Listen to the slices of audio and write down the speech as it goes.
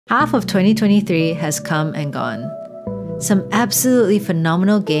Half of 2023 has come and gone. Some absolutely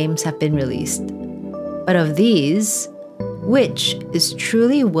phenomenal games have been released. But of these, which is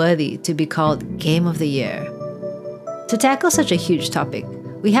truly worthy to be called Game of the Year? To tackle such a huge topic,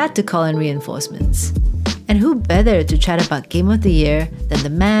 we had to call in reinforcements. And who better to chat about Game of the Year than the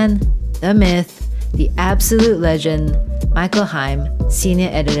man, the myth, the absolute legend, Michael Higham, Senior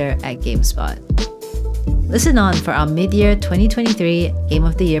Editor at GameSpot. Listen on for our mid-year 2023 Game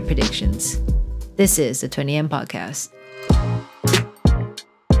of the Year predictions. This is the 20M Podcast.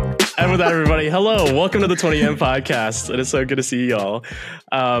 And with that, everybody, hello. Welcome to the 20M Podcast. It is so good to see y'all.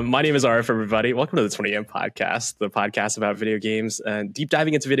 My name is Arief, everybody. Welcome to the 20M Podcast, the podcast about video games and deep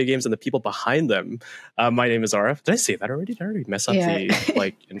diving into video games and the people behind them. My name is Arief. Did I say that already? Did I already mess up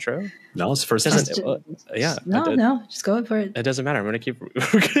the intro? No, it's the first time. No, just go for it. It doesn't matter. We're gonna keep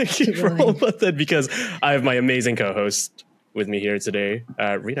rolling with it because I have my amazing co-host with me here today,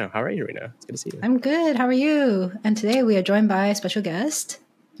 Rino. How are you, Rino? It's good to see you. I'm good. How are you? And today we are joined by a special guest.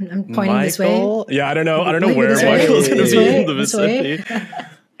 I'm pointing this way. Yeah, I don't know where Michael's going to be in the vicinity.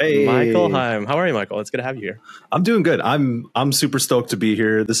 Hey, Michael Higham. How are you, Michael? It's good to have you here. I'm doing good. I'm super stoked to be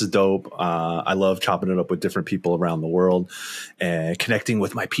here. This is dope. I love chopping it up with different people around the world and connecting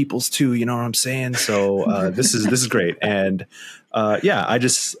with my peoples too. You know what I'm saying? So this is great. And I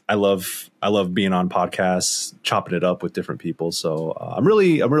love being on podcasts, chopping it up with different people. So I'm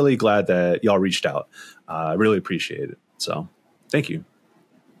really glad that y'all reached out. I really appreciate it. So thank you.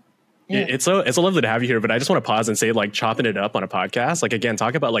 Yeah. It's so lovely to have you here, but I just want to pause and say, like, chopping it up on a podcast, like, again,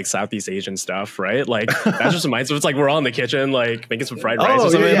 talk about like Southeast Asian stuff, right? Like that just reminds me, it's like we're all in the kitchen, like making some fried rice or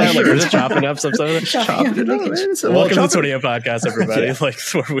something. Like we're just chopping up some stuff. Welcome to the 20M Podcast, everybody. Yeah. Like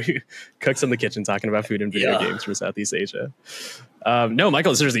where we cooks in the kitchen talking about food and video games from Southeast Asia. No,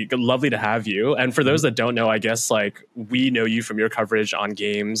 Michael, seriously, lovely to have you. And for those that don't know, I guess like we know you from your coverage on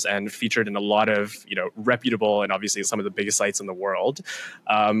games and featured in a lot of, reputable and obviously some of the biggest sites in the world.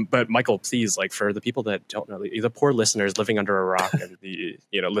 But Michael, please, like for the people that don't know, the poor listeners living under a rock and the,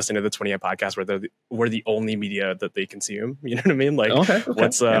 listening to the 20M Podcast where we're the only media that they consume. You know what I mean? Like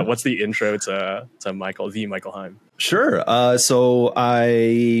what's the intro to Michael, the Michael Higham? Sure. So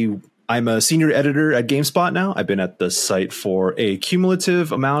I'm a senior editor at GameSpot now. I've been at the site for a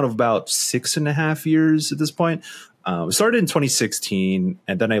cumulative amount of about 6.5 years at this point. Started in 2016,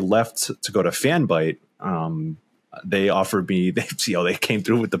 and then I left to go to Fanbyte. They offered me, they came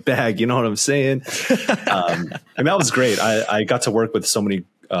through with the bag. You know what I'm saying? And that was great. I got to work with so many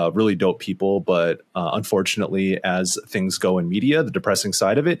really dope people, but unfortunately, as things go in media, the depressing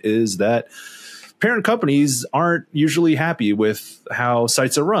side of it is that parent companies aren't usually happy with how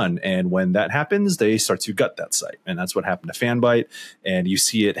sites are run. And when that happens, they start to gut that site. And that's what happened to Fanbyte. And you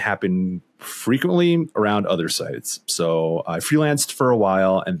see it happen frequently around other sites. So I freelanced for a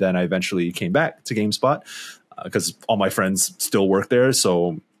while, and then I eventually came back to GameSpot because all my friends still work there.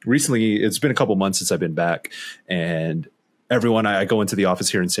 So recently, it's been a couple months since I've been back, and I go into the office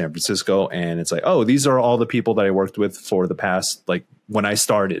here in San Francisco, and it's like, oh, these are all the people that I worked with for the past, like when I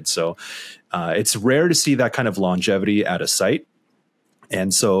started. So it's rare to see that kind of longevity at a site.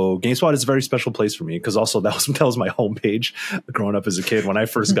 And so GameSpot is a very special place for me because also that was my homepage growing up as a kid when I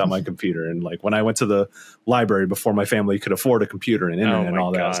first got my computer. And like when I went to the library before my family could afford a computer and internet and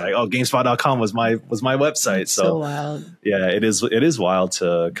all that, I was like, oh, GameSpot.com was my website. So wild. Yeah, it is wild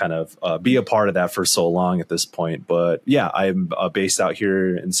to kind of be a part of that for so long at this point. But yeah, I'm based out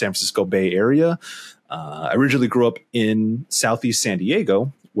here in San Francisco Bay Area. I originally grew up in Southeast San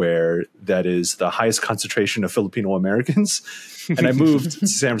Diego, where that is the highest concentration of Filipino Americans. And I moved to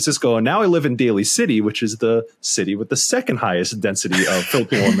San Francisco, and now I live in Daly City, which is the city with the second highest density of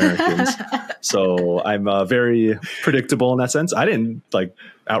Filipino Americans. So I'm very predictable in that sense. I didn't like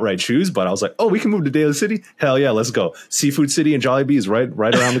outright choose, but I was like, oh, we can move to Daly City? Hell yeah, let's go. Seafood City and Jollibee is right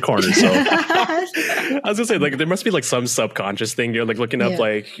around the corner. So I was gonna say, like, there must be like some subconscious thing. You're like looking up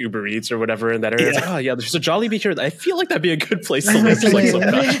like Uber Eats or whatever in that area. Yeah. It's like, oh yeah, there's a Jollibee here. I feel like that'd be a good place to live. Just like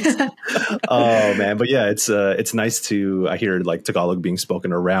subconscious. Oh man, but yeah, it's nice to I hear like Tagalog being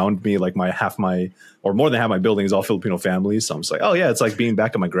spoken around me. Like more than half my building is all Filipino families. So I'm just like, oh yeah, it's like being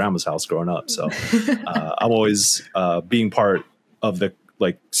back at my grandma's house growing up. So I'm always being part of the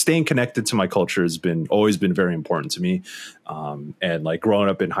like staying connected to my culture has always been very important to me. And like growing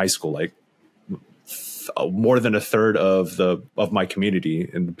up in high school, like more than a third of my community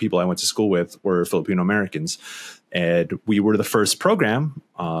and the people I went to school with were Filipino Americans. And we were the first program,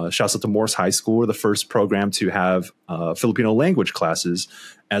 shouts out to Morse High School, we're the first program to have Filipino language classes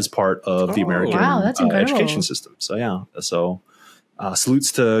as part of the American education system. So yeah,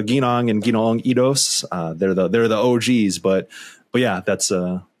 salutes to Ginong and Ginong Idos. They're the OGs, but yeah, that's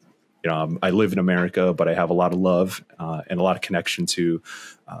I live in America, but I have a lot of love and a lot of connection to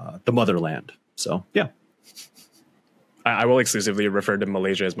the motherland. So yeah. I will exclusively refer to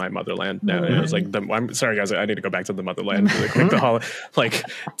Malaysia as my motherland. No, it was like I'm sorry, guys. I need to go back to the motherland really quick.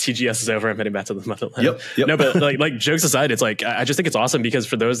 TGS is over. I'm heading back to the motherland. Yep. No, but like jokes aside, it's like I just think it's awesome because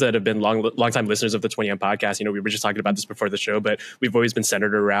for those that have been long time listeners of the 20M podcast, we were just talking about this before the show, but we've always been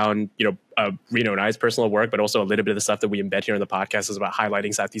centered around Rino and I's personal work, but also a little bit of the stuff that we embed here in the podcast is about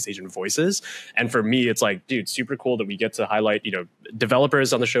highlighting Southeast Asian voices. And for me, it's like, dude, super cool that we get to highlight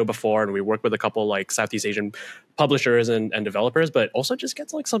developers on the show before, and we work with a couple like Southeast Asian publishers and developers, but also just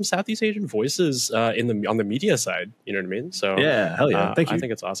gets like some Southeast Asian voices on the media side. You know what I mean? So yeah, hell yeah, thank you. I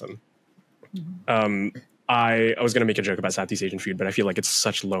think it's awesome. I was going to make a joke about Southeast Asian food, but I feel like it's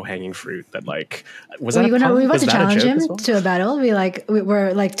such low hanging fruit that like we about to challenge him to a battle.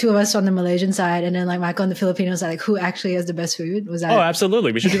 We're like two of us on the Malaysian side, and then like Michael on the Filipino side. Like who actually has the best food? Was that? Oh,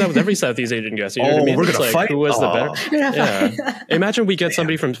 absolutely. We should do that with every Southeast Asian guest. You know what I mean? We're gonna fight. Who was the better? Yeah. Imagine we get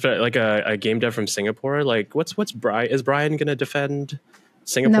somebody from like a game dev from Singapore. Like what's Brian? Is Brian going to defend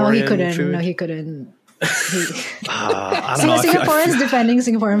Singaporean? No, he couldn't. Food? No, he couldn't. I don't know. Singaporeans defending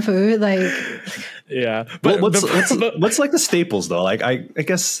Singaporean food, like. Yeah, but what's like the staples though? Like I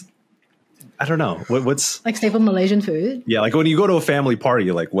guess I don't know what's like staple Malaysian food. Yeah, like when you go to a family party,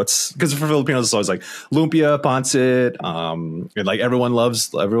 like what's because for Filipinos it's always like lumpia, pancit, and like everyone loves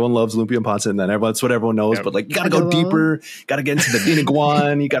lumpia and pancit, and then that's what everyone knows. Yep. But like you got to go deeper, got to get into the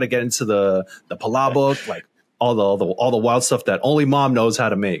dinuguan, you got to get into the palabok, like all the wild stuff that only mom knows how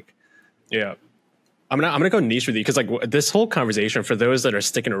to make. Yeah. I'm gonna go niche with you because like this whole conversation for those that are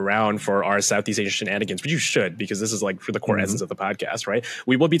sticking around for our Southeast Asian shenanigans, which you should because this is like for the core essence of the podcast, right?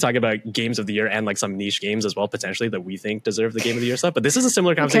 We will be talking about games of the year and like some niche games as well potentially that we think deserve the game of the year stuff. But this is a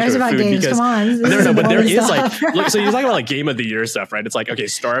similar conversation with food games? because come on. but there is like look, so you're talking about like game of the year stuff, right? It's like okay,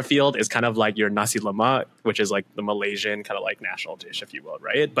 Starfield is kind of like your nasi lemak, which is like the Malaysian kind of like national dish, if you will,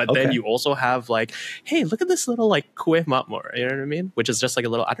 right? But then you also have like, hey, look at this little like kueh makmur, you know what I mean? Which is just like a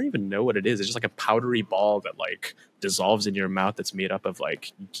little, I don't even know what it is. It's just like a powdery ball that like dissolves in your mouth that's made up of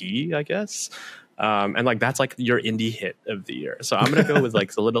like ghee, I guess. And like that's like your indie hit of the year. So I'm gonna go with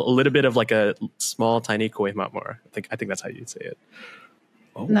like a little bit of like a small tiny kueh makmur. I think that's how you'd say it.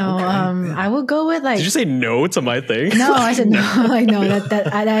 Oh, no, okay. I will go with like. Did you say no to my thing? No, I said no. Like no,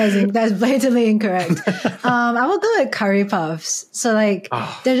 that's blatantly incorrect. I will go with curry puffs. So like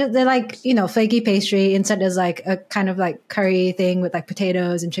they're like flaky pastry. Inside there's like a kind of like curry thing with like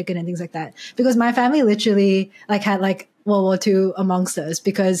potatoes and chicken and things like that. Because my family literally like had like World War II amongst us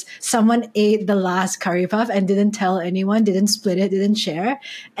because someone ate the last curry puff and didn't tell anyone, didn't split it, didn't share.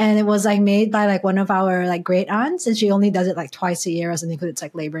 And it was like made by like one of our like great aunts, and she only does it like twice a year or something because it's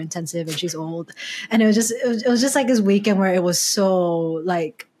like labor intensive and she's old. And it was just like this weekend where it was so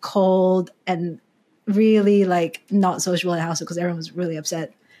like cold and really like not sociable in the house because everyone was really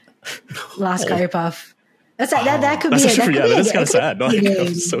upset. Last curry puff. That could be it. That's kind of sad.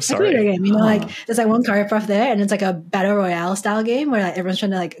 I'm so sorry. Like there's like one curry puff there, and it's like a battle royale style game where like everyone's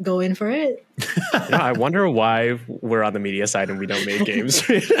trying to like go in for it. Yeah, I wonder why we're on the media side and we don't make games.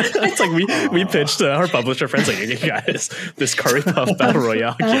 It's like we pitched to our publisher friends like, "Hey guys, this curry puff battle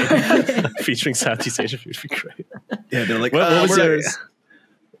royale game featuring Southeast Asian food would be great." Yeah, they're like, "What was yours?"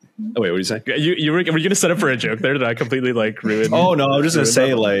 Oh wait, what are you saying? You were going to set up for a joke there that I completely like ruined? Oh no, I was just going to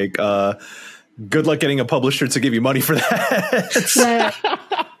say like. Good luck getting a publisher to give you money for that. Yeah.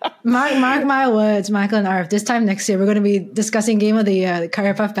 Mark my words, Michael and Arief. This time next year, we're going to be discussing Game of the Year, the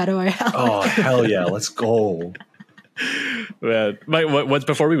Curry Puff Battle Royale. Oh, hell yeah. Let's go. Man, what's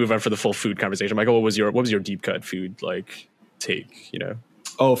before we move on for the full food conversation, Michael, what was your deep cut food like take,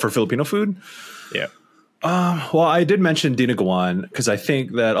 Oh, for Filipino food? Yeah. Well, I did mention dinuguan because I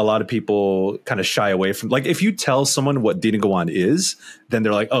think that a lot of people kind of shy away from like if you tell someone what dinuguan is, then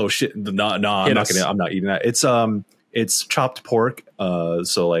they're like, "Oh shit, no, I'm not eating that." It's chopped pork.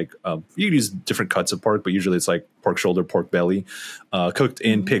 So like you can use different cuts of pork, but usually it's like pork shoulder, pork belly, cooked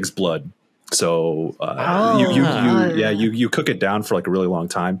in pig's blood. So you cook it down for like a really long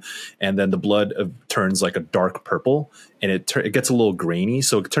time, and then the blood turns like a dark purple, and it gets a little grainy,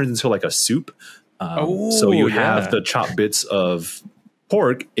 so it turns into like a soup. So you have the chopped bits of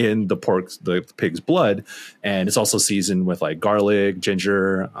pork in the pig's blood, and it's also seasoned with like garlic,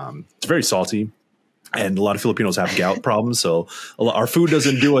 ginger. It's very salty, and a lot of Filipinos have gout problems, so our food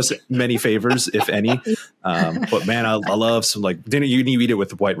doesn't do us many favors, if any. But man, I love some like dinner. You need to eat it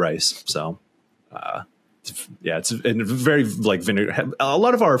with white rice. So it's very like vinegar. A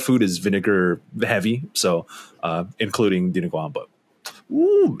lot of our food is vinegar heavy, so including dinuguan, but.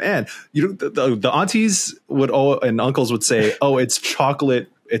 Ooh, man, the aunties and uncles would say, "Oh, it's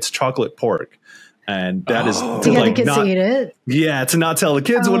chocolate it's chocolate pork. And that is to get the kids to eat it. Yeah, to not tell the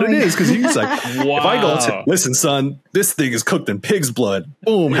kids what it is, because he's like, wow. if I go, listen, son, this thing is cooked in pig's blood.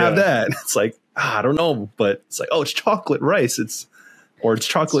 Boom, have that. It's like, I don't know, but it's like, oh, it's chocolate rice. It's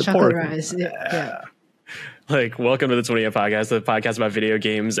chocolate pork. Rice. Yeah. Like, welcome to the 20th podcast, the podcast about video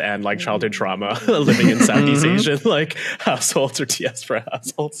games and like childhood trauma living in Southeast Asian like households or diaspora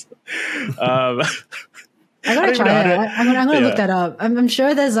households. I gotta try it. I'm gonna look that up. I'm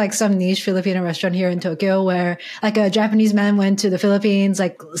sure there's like some niche Filipino restaurant here in Tokyo where like a Japanese man went to the Philippines,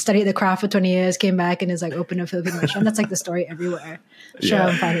 like studied the craft for 20 years, came back and is like opened a Filipino restaurant. That's like the story everywhere. Sure,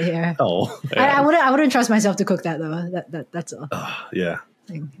 I'll find it here. Oh, yeah. I wouldn't trust myself to cook that though. That's all. Yeah.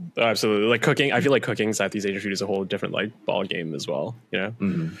 Oh, absolutely. Like cooking, I feel like cooking Southeast Asian food is a whole different like ball game as well. You know.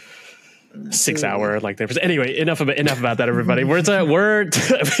 Mm-hmm. 6 hour like there. Anyway, enough about that, everybody. We're a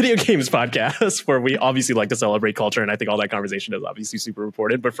video games podcast where we obviously like to celebrate culture, and I think all that conversation is obviously super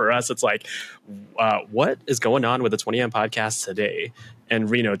important. But for us, it's like, what is going on with the 20M podcast today? And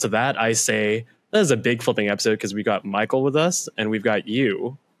Reno, to that I say that is a big flipping episode because we got Michael with us, and we've got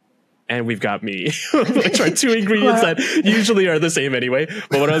you, and we've got me, which are two ingredients that usually are the same anyway.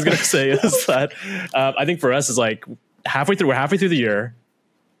 But what I was going to say is that I think for us is like we're halfway through the year.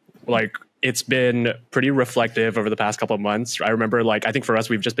 Like, it's been pretty reflective over the past couple of months. I remember, like, I think for us,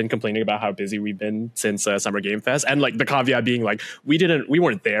 we've just been complaining about how busy we've been since Summer Game Fest. And like the caveat being like, we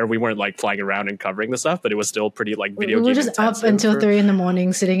weren't there. We weren't like flying around and covering the stuff, but it was still pretty like video game. We were just up until 3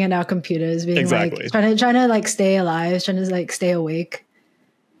 a.m, sitting at our computers, being like trying to like stay alive, trying to like stay awake.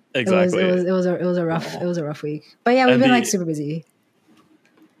 Exactly. It was a rough week. But yeah, we've been like super busy.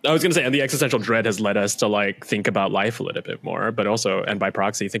 I was going to say, and the existential dread has led us to like think about life a little bit more, but also, and by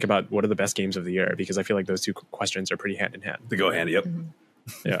proxy, think about what are the best games of the year, because I feel like those two questions are pretty hand in hand. They go hand. Yep.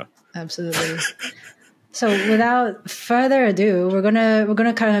 Mm-hmm. Yeah. Absolutely. So without further ado, we're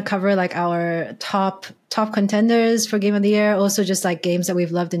gonna kind of cover like our top contenders for Game of the Year, also just like games that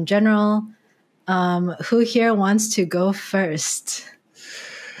we've loved in general. Who here wants to go first?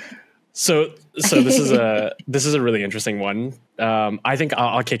 So this is a really interesting one. I think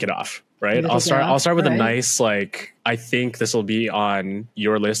I'll kick it off. Right. I'll start with a nice, like, I think this will be on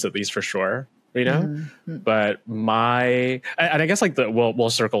your list at least for sure. You know, but and I guess like we'll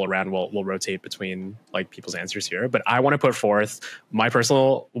circle around. We'll rotate between like people's answers here. But I want to put forth one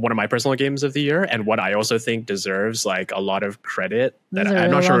of my personal games of the year, and what I also think deserves like a lot of credit that I'm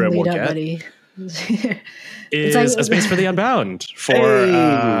not sure it will get. Buddy. Is like, A Space for the Unbound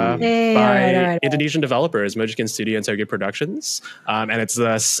by Indonesian developers Mojikin Studio and Toge Productions, and it's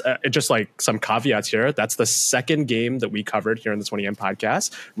just like some caveats here. That's the second game that we covered here on the 20M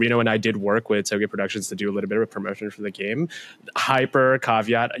podcast. Reno and I did work with Toge Productions to do a little bit of promotion for the game. Hyper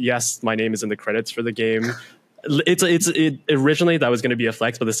caveat: yes, my name is in the credits for the game. It originally that was going to be a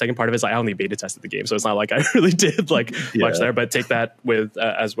flex, but the second part of it is I only beta tested the game, so it's not like I really did like much there. But take that with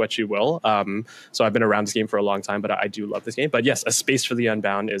as what you will. So I've been around this game for a long time, but I do love this game. But yes, A Space for the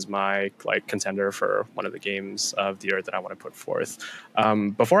Unbound is my like contender for one of the games of the year that I want to put forth.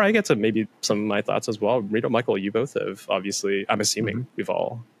 Before I get to maybe some of my thoughts as well, Rito, Michael, you both have obviously. I'm assuming we've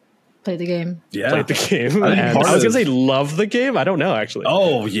all played the game. Yeah, played the game. I was going to say love the game. I don't know actually.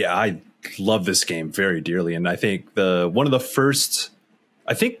 Oh yeah, I love this game very dearly, and I think maybe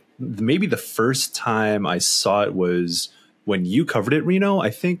the first time I saw it was when you covered it, Reno.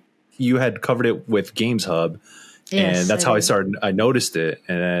 I think you had covered it with Games Hub, and that's how I noticed it,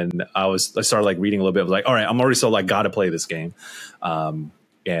 and I started like reading a little bit. I was like, all right, I'm already sold. I got to play this game,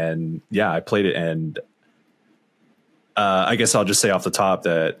 and yeah, I played it, and I guess I'll just say off the top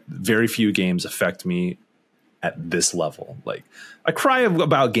that very few games affect me at this level. Like, I cry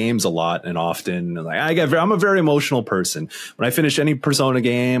about games a lot and often. Like, I'm a very emotional person. When I finish any Persona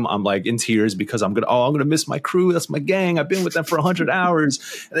game, I'm like in tears because I'm gonna miss my crew. That's my gang. I've been with them for 100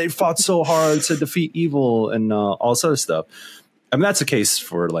 hours, and they fought so hard to defeat evil and all sort of stuff. I mean, that's the case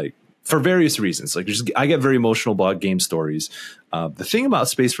for various reasons. Like, I get very emotional about game stories. The thing about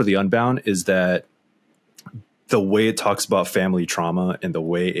Space for the Unbound is that the way it talks about family trauma and the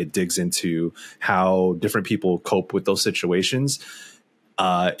way it digs into how different people cope with those situations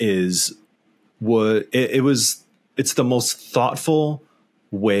it's the most thoughtful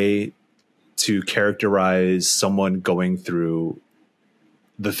way to characterize someone going through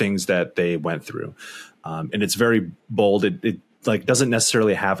the things that they went through. And it's very bold. It like doesn't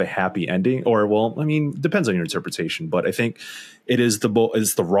necessarily have a happy ending, or, well, I mean, depends on your interpretation, but I think it is the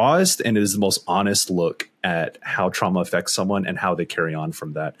rawest and it is the most honest look at how trauma affects someone and how they carry on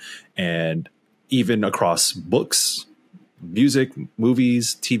from that. And even across books, music,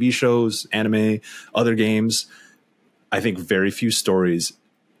 movies, TV shows, anime, other games, I think very few stories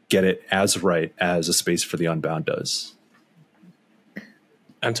get it as right as A Space for the Unbound does.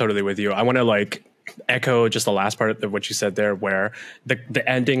 I'm totally with you. I want to like echo just the last part of what you said there, where the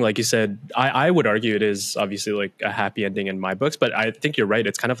ending, like you said, I would argue it is obviously like a happy ending in my books, but I think you're right.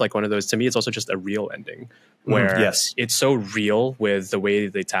 It's kind of like one of those, to me, it's also just a real ending where yes, it's so real with the way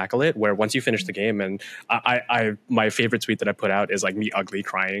they tackle it, where once you finish the game, and I my favorite tweet that I put out is like me ugly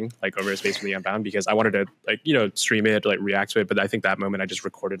crying like over A Space for the Unbound, because I wanted to like, you know, stream it, like react to it. But I think that moment I just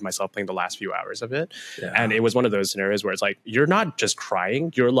recorded myself playing the last few hours of it. Yeah. And it was one of those scenarios where it's like, you're not just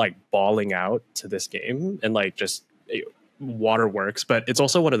crying, you're like bawling out to this game and like just waterworks. But it's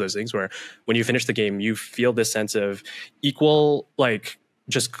also one of those things where when you finish the game, you feel this sense of equal, like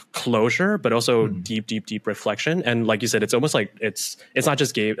just closure, but also deep reflection. And like you said, it's almost like it's not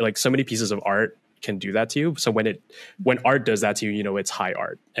just game, like so many pieces of art can do that to you. So when art does that to you, you know, it's high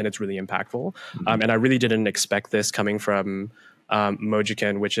art and it's really impactful. And I really didn't expect this coming from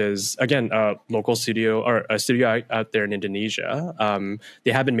Mojiken, which is again a local studio, or a studio out there in Indonesia.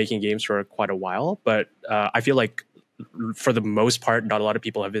 They have been making games for quite a while, but I feel like for the most part, not a lot of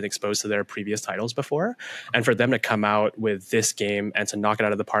people have been exposed to their previous titles before. And for them to come out with this game and to knock it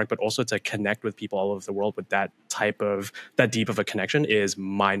out of the park, but also to connect with people all over the world with that deep of a connection is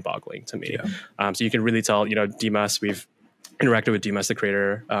mind-boggling to me. Yeah. So you can really tell, you know, Dimas, we've interacted with Dimas, the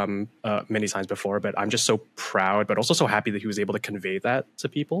creator, many times before, but I'm just so proud, but also so happy that he was able to convey that to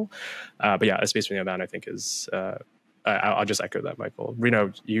people. But yeah, A Space for the Unbound, I think is, I'll just echo that, Michael.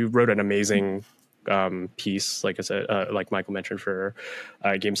 Rino, you wrote an amazing piece, like I said, like Michael mentioned for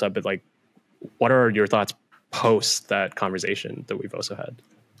GameSpot, but like, what are your thoughts post that conversation that we've also had?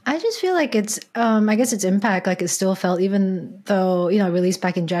 I just feel like it's, I guess its impact, like it's still felt, even though, you know, released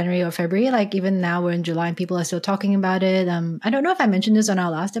back in January or February, like even now we're in July and people are still talking about it. I don't know if I mentioned this on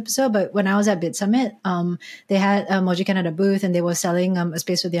our last episode, but when I was at Bit Summit, they had Mojiken at a booth and they were selling A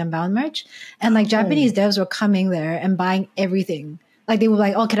Space for the Unbound merch. And like Japanese devs were coming there and buying everything. Like they were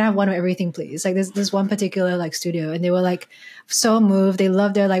like, "Oh, can I have one of everything, please?" Like this one particular like studio, and they were like so moved. They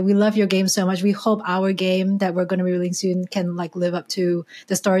loved their like, "We love your game so much. We hope our game that we're going to be releasing soon can like live up to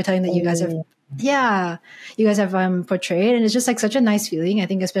the storytelling that you guys have." Yeah, you guys have portrayed, and it's just like such a nice feeling. I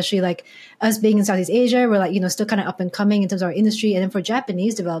think especially like us being in Southeast Asia, we're like, you know, still kind of up and coming in terms of our industry, and then for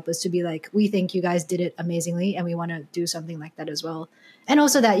Japanese developers to be like, "We think you guys did it amazingly, and we want to do something like that as well." And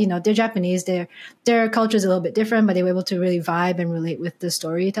also that, you know, they're Japanese, their culture is a little bit different, but they were able to really vibe and relate with the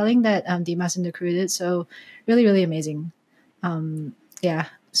storytelling that Dimas and the crew did. So really, really amazing. Yeah.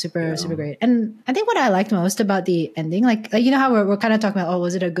 Super great. And I think what I liked most about the ending, like you know how we're kind of talking about, oh,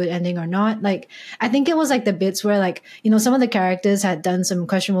 was it a good ending or not? Like, I think it was like the bits where like, you know, some of the characters had done some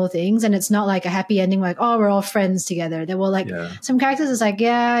questionable things, and it's not like a happy ending, like, oh, we're all friends together. There were like some characters is like,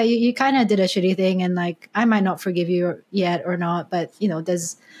 yeah, you kind of did a shitty thing, and like, I might not forgive you yet or not, but you know,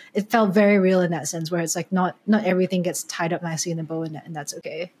 it felt very real in that sense where it's like not everything gets tied up nicely in a bow, and that's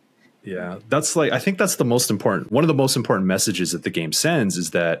okay. Yeah, that's like, I think that's one of the most important messages that the game sends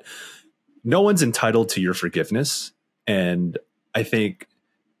is that no one's entitled to your forgiveness. And I think,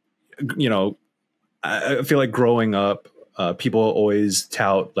 you know, I feel like growing up, people always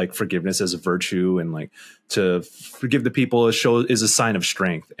tout like forgiveness as a virtue, and like to forgive the people is a sign of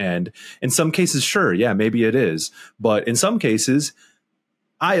strength. And in some cases, sure, yeah, maybe it is. But in some cases,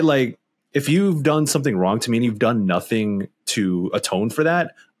 if you've done something wrong to me and you've done nothing to atone for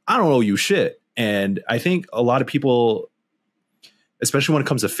that, I don't owe you shit. And I think a lot of people, especially when it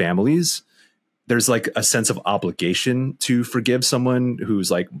comes to families, there's like a sense of obligation to forgive someone who's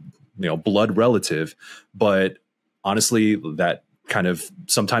like, you know, blood relative. But honestly, that kind of,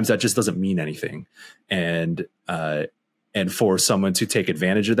 sometimes that just doesn't mean anything. And for someone to take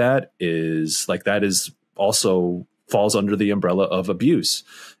advantage of that is also falls under the umbrella of abuse.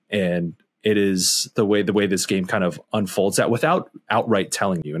 And it is the way this game kind of unfolds that without outright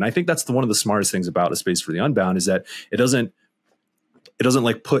telling you. And I think that's one of the smartest things about A Space for the Unbound is that it doesn't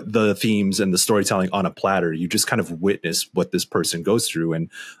like put the themes and the storytelling on a platter. You just kind of witness what this person goes through,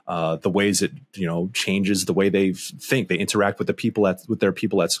 and the ways it, you know, changes the way they think, they interact with their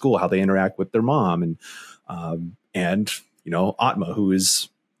people at school, how they interact with their mom, and you know, Atma, who is,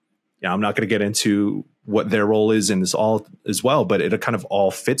 yeah, I'm not going to get into what their role is in this all as well, but it kind of all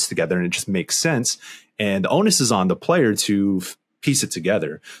fits together and it just makes sense. And the onus is on the player to piece it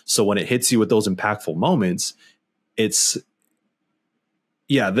together. So when it hits you with those impactful moments, there's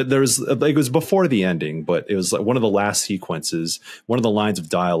like, it was before the ending, but it was like one of the last sequences, one of the lines of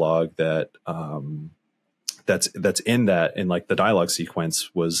dialogue that that's in like the dialogue sequence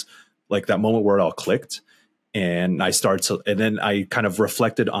was like that moment where it all clicked. And then I kind of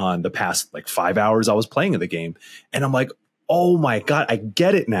reflected on the past like 5 hours I was playing in the game. And I'm like, oh my God, I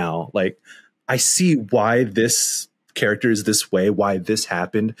get it now. Like, I see why this character is this way, why this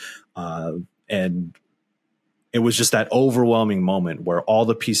happened. And it was just that overwhelming moment where all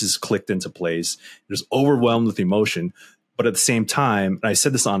the pieces clicked into place. It was overwhelmed with emotion. But at the same time, and I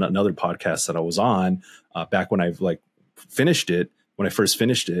said this on another podcast that I was on back when I finished it, when I first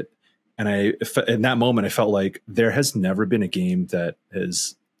finished it. And in that moment, I felt like there has never been a game that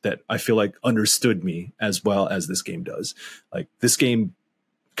I feel like understood me as well as this game does. Like, this game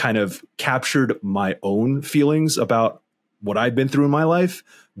kind of captured my own feelings about what I'd been through in my life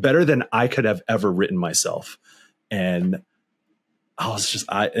better than I could have ever written myself. And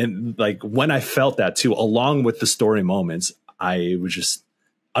when I felt that too, along with the story moments, I was just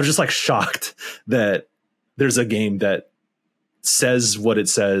like shocked that there's a game that says what it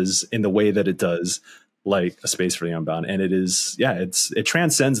says in the way that it does, like A Space for the Unbound. And it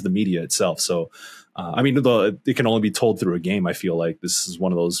transcends the media itself. So, I mean, it can only be told through a game. I feel like this is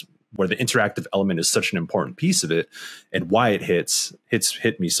one of those where the interactive element is such an important piece of it, and why it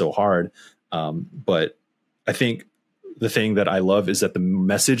hit me so hard. But I think the thing that I love is that the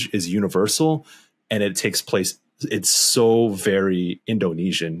message is universal, and it takes place. It's so very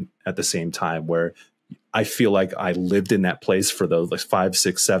Indonesian at the same time, where I feel like I lived in that place for the 5,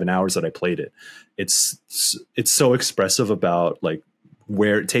 6, 7 hours that I played it. It's so expressive about like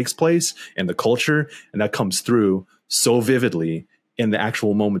where it takes place and the culture, and that comes through so vividly in the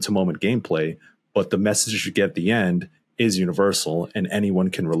actual moment to moment gameplay. But the message you get at the end is universal, and anyone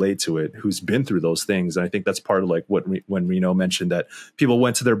can relate to it who's been through those things. And I think that's part of like when Reno mentioned that people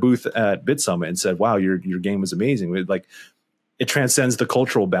went to their booth at Bit Summit and said, wow, your game was amazing. It transcends the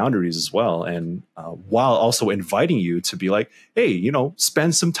cultural boundaries as well. And while also inviting you to be like, hey,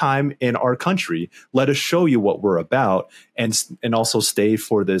 spend some time in our country. Let us show you what we're about, and also stay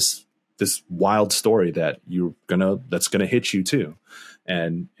for this wild story that's gonna hit you too.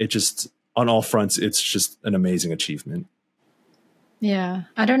 And it just, on all fronts, it's just an amazing achievement. Yeah,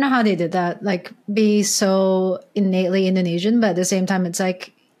 I don't know how they did that. Like, be so innately Indonesian, but at the same time, it's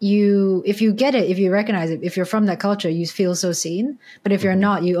like, if you get it, if you recognize it, if you're from that culture, you feel so seen. But if you're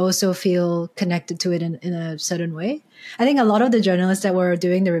not, you also feel connected to it in a certain way. I think a lot of the journalists that were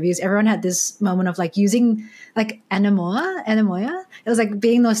doing the reviews, everyone had this moment of like using like anemoia. It was like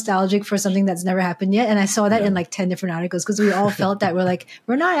being nostalgic for something that's never happened yet. And I saw that in like 10 different articles, because we all felt that we're like,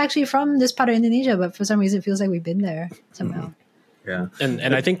 we're not actually from this part of Indonesia, but for some reason it feels like we've been there somehow. Yeah.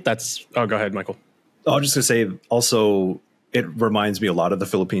 And I think that's, oh, go ahead, Michael. I was just gonna say also, it reminds me a lot of the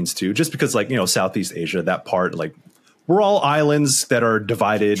Philippines too, just because Southeast Asia, that part, like, we're all islands that are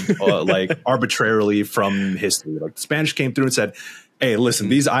divided like arbitrarily from history. Like, the Spanish came through and said, hey, listen,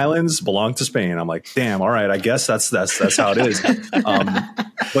 these islands belong to Spain. I'm like, damn, all right, I guess that's how it is.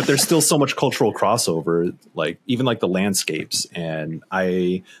 But there's still so much cultural crossover, like even like the landscapes. And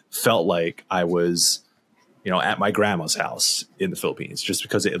I felt like I was at my grandma's house in the Philippines, just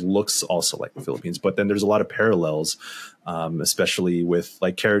because it looks also like the Philippines. But then there's a lot of parallels, especially with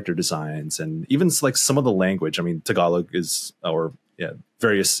like character designs and even like some of the language. I mean, Tagalog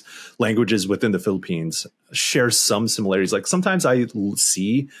various languages within the Philippines share some similarities. Like, sometimes I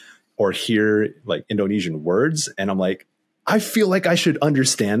see or hear like Indonesian words, and I'm like, I feel like I should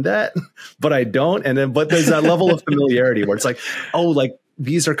understand that, but I don't. But there's that level of familiarity where it's like, oh, like,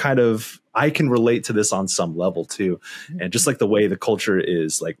 these are kind of, I can relate to this on some level too. And just like the way the culture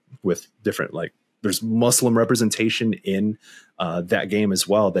is, like, with different, like, there's Muslim representation in that game as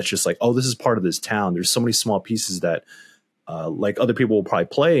well. That's just like, oh, this is part of this town. There's so many small pieces that like other people will probably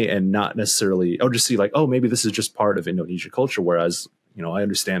play and not necessarily, or just see like, oh, maybe this is just part of Indonesian culture. Whereas, I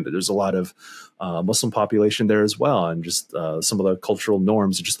understand that there's a lot of Muslim population there as well. And just some of the cultural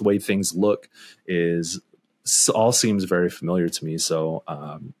norms and just the way things look all seems very familiar to me. So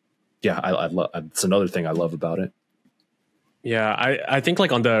I love, it's another thing I love about it. Yeah, I think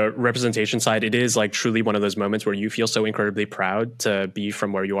like on the representation side, it is like truly one of those moments where you feel so incredibly proud to be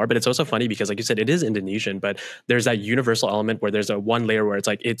from where you are. But it's also funny because, like you said, it is Indonesian, but there's that universal element where there's a one layer where it's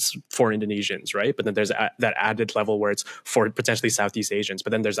like it's for Indonesians, right? But then there's that added level where it's for potentially Southeast Asians. But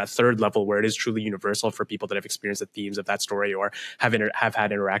then there's that third level where it is truly universal for people that have experienced the themes of that story or have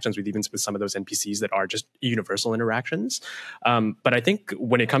had interactions with even with some of those NPCs that are just universal interactions. But I think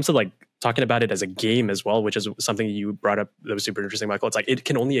when it comes to like talking about it as a game as well, which is something you brought up that was super interesting, Michael. It's like it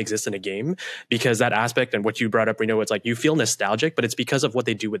can only exist in a game because that aspect and what you brought up, Reno, it's like you feel nostalgic, but it's because of what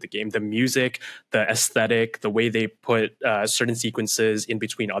they do with the game. The music, the aesthetic, the way they put certain sequences in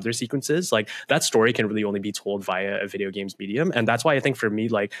between other sequences, like that story can really only be told via a video games medium. And that's why I think for me,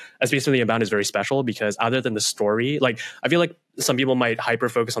 like A Space for the Unbound is very special because other than the story, like I feel like some people might hyper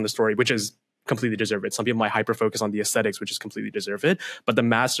focus on the story, which is completely deserve it. Some people might hyper focus on the aesthetics, which is completely deserve it. But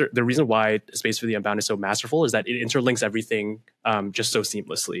the reason why Space for the Unbound is so masterful is that it interlinks everything just so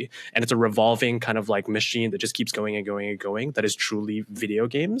seamlessly, and it's a revolving kind of like machine that just keeps going and going and going. That is truly video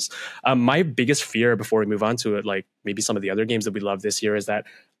games. My biggest fear before we move on to it, like maybe some of the other games that we love this year, is that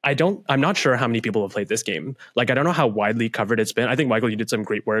I'm not sure how many people have played this game. Like, I don't know how widely covered it's been. I think, Michael, you did some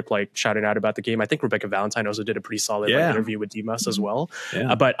great work, like shouting out about the game. I think Rebecca Valentine also did a pretty solid interview with Dimas as well.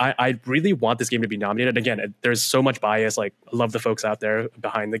 Yeah. But I really want this game to be nominated. Again, there's so much bias. Like, I love the folks out there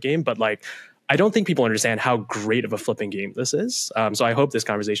behind the game, but like, I don't think people understand how great of a flipping game this is. So I hope this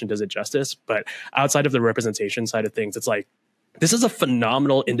conversation does it justice. But outside of the representation side of things, it's like, this is a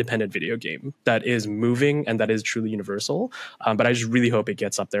phenomenal independent video game that is moving and that is truly universal. But I just really hope it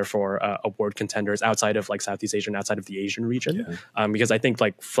gets up there for award contenders outside of like Southeast Asia and outside of the Asian region. Because I think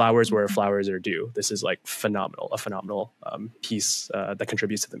like flowers where flowers are due. This is like a phenomenal piece that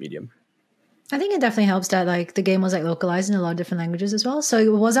contributes to the medium. I think it definitely helps that like the game was like localized in a lot of different languages as well. So it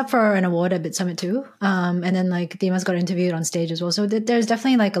was up for an award at Bit Summit too. And then like Dimas got interviewed on stage as well. So there's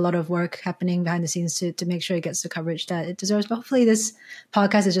definitely like a lot of work happening behind the scenes to make sure it gets the coverage that it deserves. But hopefully this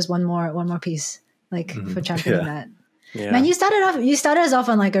podcast is just one more piece like for championing that. Yeah. Man, you started us off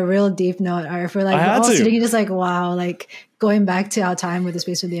on like a real deep note, Arief. We're like all sitting just like, wow, like going back to our time with the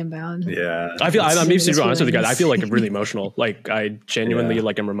Space for the Unbound. Yeah. I'm maybe super honest with you guys. I feel like really emotional. Like I genuinely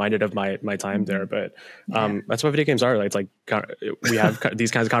like I'm reminded of my time there. But that's what video games are. Like it's like we have these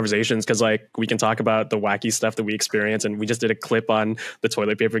kinds of conversations because like we can talk about the wacky stuff that we experience, and we just did a clip on the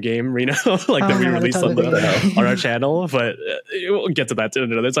toilet paper game, Reno, like that we released on our channel. But we'll get to that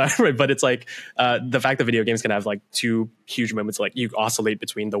another time, right? But it's like the fact that video games can have like two huge moments, like you oscillate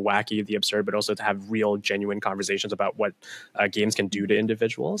between the wacky, the absurd, but also to have real, genuine conversations about what games can do to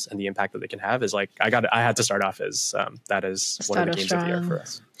individuals and the impact that they can have is like I had to start off as that is one of the games of the year for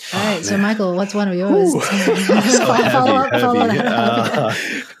us. All right, so Michael, what's one of yours?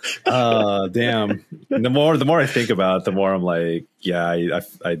 Damn. The more I think about it, the more I'm like, I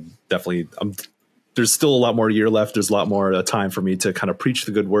definitely there's still a lot more year left. There's a lot more time for me to kind of preach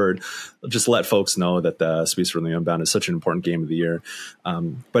the good word. Just let folks know that the Space for the Unbound is such an important game of the year.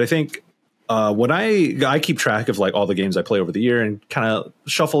 But I think when I keep track of like all the games I play over the year and kind of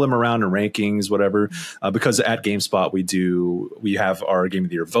shuffle them around in rankings, whatever, because at GameSpot we have our game of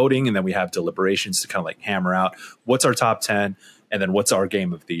the year voting, and then we have deliberations to kind of like hammer out what's our top 10 and then what's our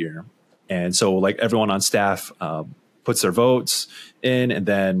game of the year. And so like everyone on staff puts their votes in, and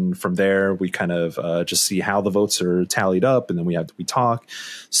then from there we kind of just see how the votes are tallied up, and then we talk.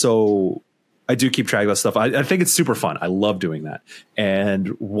 So I do keep track of that stuff. I think it's super fun. I love doing that. And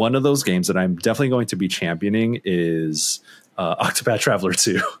one of those games that I'm definitely going to be championing is Octopath Traveler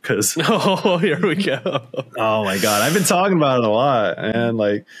 2. Because here we go. Oh my god, I've been talking about it a lot, and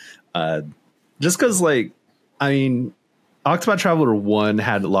like just because like I mean, Octopath Traveler 1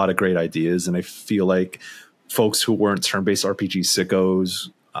 had a lot of great ideas, and I feel like folks who weren't turn-based RPG sickos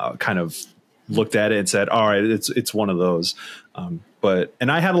kind of looked at it and said, all right, it's one of those. But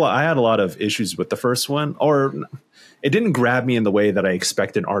I had a lot of issues with the first one, or it didn't grab me in the way that I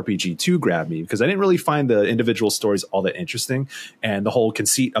expect an RPG to grab me, because I didn't really find the individual stories all that interesting. And the whole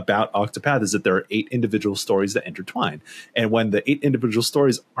conceit about Octopath is that there are 8 individual stories that intertwine. And when the 8 individual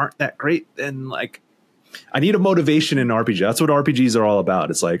stories aren't that great, then like I need a motivation in an RPG. That's what RPGs are all about.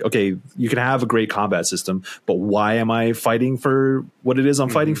 It's like, okay, you can have a great combat system, but why am I fighting for what it is I'm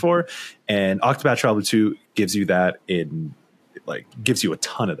fighting for? And Octopath Traveler 2 gives you that gives you a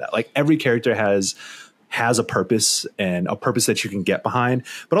ton of that. Like every character has a purpose, and a purpose that you can get behind,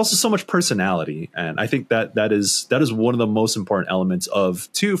 but also so much personality. And I think that is one of the most important elements of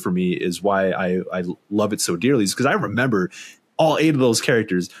 2 for me, is why I love it so dearly, is because I remember all 8 of those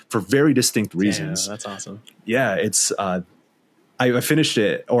characters for very distinct reasons. Yeah, that's awesome. Yeah, it's I finished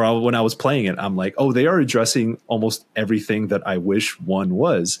it, or when I was playing it, I'm like, oh, they are addressing almost everything that I wish 1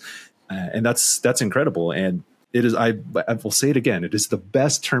 was, and that's incredible. And it is. I will say it again. It is the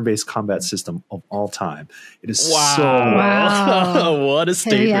best turn-based combat system of all time. It is wow. What a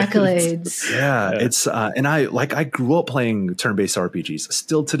statement! Heavy accolades. Yeah, it's and I grew up playing turn-based RPGs.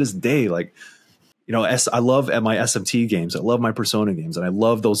 Still to this day, like. You know, I love my SMT games. I love my Persona games, and I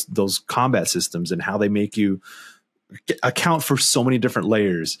love those combat systems and how they make you account for so many different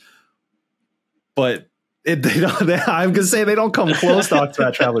layers. But I'm gonna say they don't come close to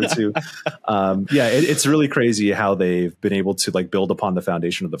Octopath Traveler 2. It's really crazy how they've been able to like build upon the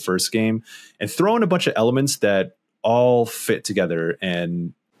foundation of the first game and throw in a bunch of elements that all fit together.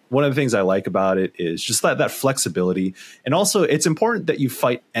 And one of the things I like about it is just that flexibility. And also it's important that you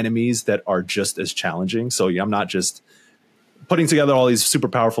fight enemies that are just as challenging. So I'm not just putting together all these super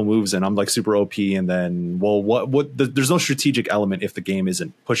powerful moves, and I'm like super OP, and then there's no strategic element if the game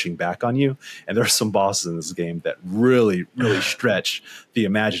isn't pushing back on you. And there are some bosses in this game that really stretch the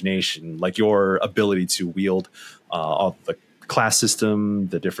imagination, like your ability to wield all the class system,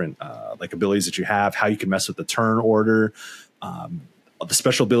 the different like abilities that you have, how you can mess with the turn order, the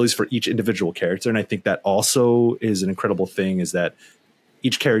special abilities for each individual character. And I think that also is an incredible thing, is that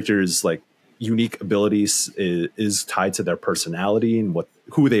each character's like unique abilities is tied to their personality and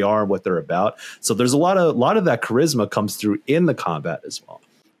who they are and what they're about. So there's a lot of that charisma comes through in the combat as well.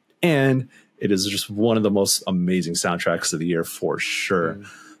 And it is just one of the most amazing soundtracks of the year for sure.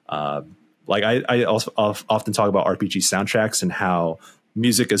 Like I also often talk about RPG soundtracks and how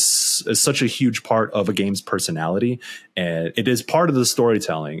music is such a huge part of a game's personality, and it is part of the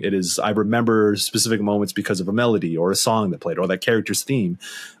storytelling. It is, I remember specific moments because of a melody or a song that played or that character's theme.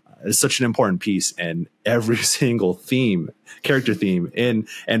 It's such an important piece, and every single character theme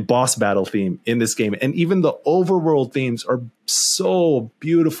and boss battle theme in this game, and even the overworld themes are so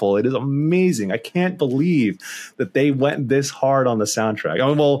beautiful. It is amazing. I can't believe that they went this hard on the soundtrack. I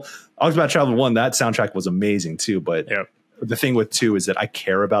mean, well, Octopath Traveler 1, that soundtrack was amazing too, but the thing with 2 is that I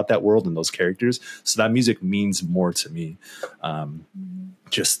care about that world and those characters, so that music means more to me.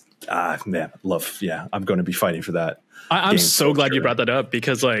 Man, love. Yeah, I'm going to be fighting for that. I'm so glad you brought that up,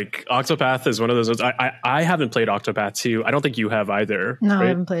 because like Octopath is one of those. I haven't played Octopath 2. I don't think you have either. No, right, I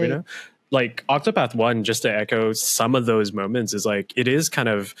haven't played. Rino? Like Octopath 1, just to echo some of those moments, is like, it is kind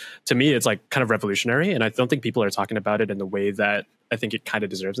of, to me, it's like kind of revolutionary, and I don't think people are talking about it in the way that I think it kind of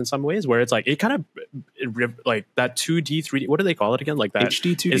deserves in some ways, where it's like, it kind of like that 2D, 3D, what do they call it again? Like that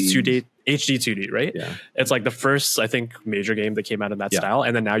HD 2D. It's 2D, HD 2D, right? Yeah. It's like the first, I think, major game that came out in that style.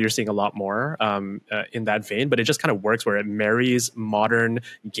 And then now you're seeing a lot more in that vein, but it just kind of works where it marries modern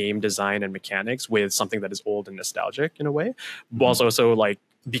game design and mechanics with something that is old and nostalgic in a way, whilst also like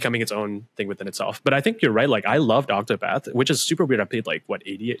becoming its own thing within itself. But I think you're right. Like, I loved Octopath, which is super weird. I played like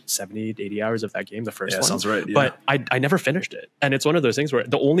 80 hours of that game, the first one. Sounds right. Yeah. But I never finished it. And it's one of those things where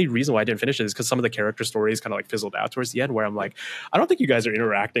the only reason why I didn't finish it is because some of the character stories kind of like fizzled out towards the end, where I'm like, I don't think you guys are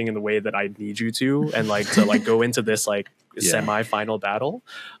interacting in the way that I need you to, and like to like go into this like semi-final battle.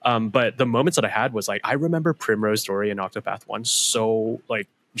 But the moments that I had was like, I remember Primrose story in Octopath 1 so like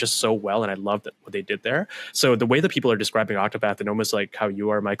just so well, and I loved what they did there. So the way that people are describing Octopath, and almost like how you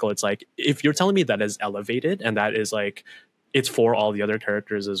are, Michael, it's like, if you're telling me that is elevated and that is like, it's for all the other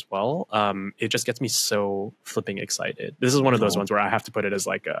characters as well, it just gets me so flipping excited. This is one of those ones where I have to put it as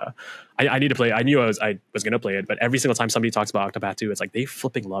like I need to play. I knew I was gonna play it, but every single time somebody talks about Octopath 2, it's like they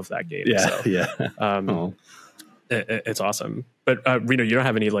flipping love that game. It's awesome. But Rino, you don't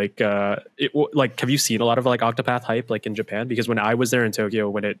have any like have you seen a lot of like Octopath hype like in Japan? Because when I was there in Tokyo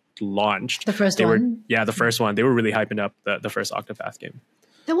when it launched, the first one, the first one, they were really hyping up the first Octopath game.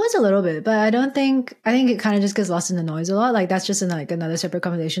 There was a little bit, but I think it kind of just gets lost in the noise a lot. Like, that's just like another separate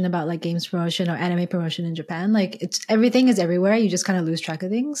conversation about like games promotion or anime promotion in Japan. Like, it's everything is everywhere. You just kind of lose track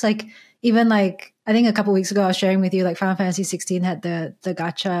of things. Like, even like, I think a couple weeks ago I was sharing with you, like Final Fantasy 16 had the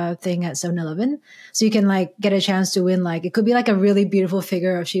gacha thing at 7-Eleven. So you can like get a chance to win, like, it could be like a really beautiful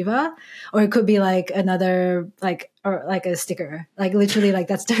figure of Shiva, or it could be like another or like a sticker. Like, literally, like,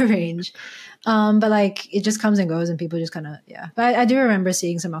 that's the range. But like, it just comes and goes, and people just kind of, But I do remember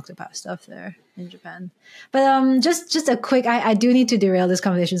seeing some Octopath stuff there in Japan. But just a quick, I do need to derail this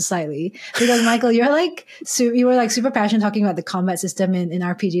conversation slightly, because Michael, you're like, you were like super passionate talking about the combat system in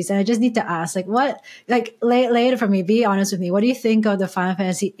RPGs, and I just need to ask, like, what, like, lay it for me, be honest with me. What do you think of the Final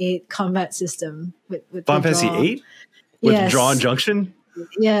Fantasy 8 combat system with Final Fantasy 8 with draw and junction?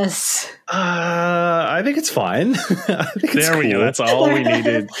 Yes. I think it's fine. There we go. That's all we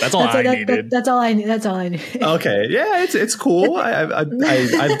needed. That's all I needed. That's all I need. That's all I need. Okay. Yeah, it's cool.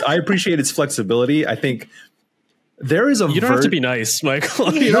 I appreciate its flexibility. I think there is you don't have to be nice,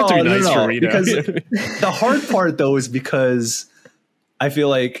 Michael. You don't have to be nice for Rita. Because the hard part though is because I feel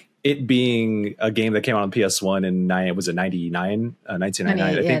like it being a game that came out on PS1 in 1999. I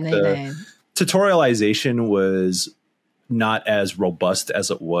think 99. the tutorialization was not as robust as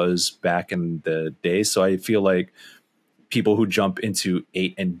it was back in the day. So I feel like people who jump into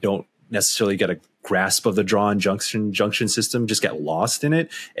 8 and don't necessarily get a grasp of the draw and junction system just get lost in it.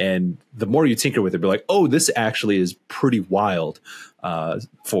 And the more you tinker with it, be like, oh, this actually is pretty wild.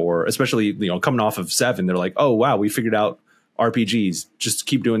 For especially, coming off of 7, they're like, oh wow, we figured out RPGs, just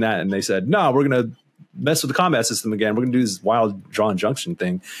keep doing that. And they said, no, we're gonna mess with the combat system again. We're gonna do this wild draw and junction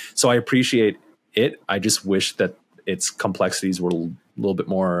thing. So I appreciate it. I just wish that its complexities were a little bit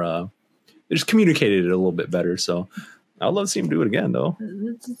more, they just communicated it a little bit better. So I'd love to see him do it again, though.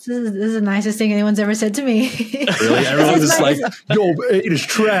 This is the nicest thing anyone's ever said to me. Really? Everyone's just like, yo, 8 is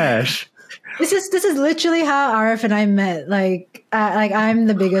trash. This is literally how Arief and I met. Like I'm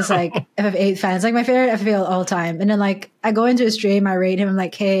the biggest like FF8 fans. Like my favorite FF8 of all time. And then like I go into a stream, I rate him, I'm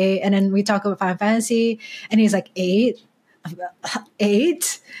like, hey, and then we talk about Final Fantasy, and he's like 8.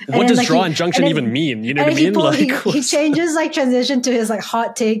 8. What does draw and junction even mean? You know what I mean? He changes like transition to his like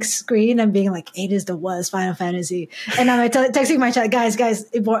hot take screen and being like 8 is the worst Final Fantasy. And I'm like texting my chat, guys,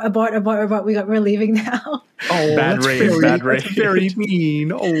 abort. We're leaving now. Oh, bad rave. That's very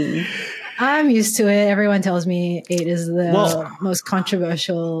mean. Oh. I'm used to it. Everyone tells me 8 is the most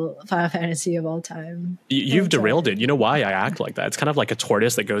controversial Final Fantasy of all time. You've derailed it. You know why I act like that? It's kind of like a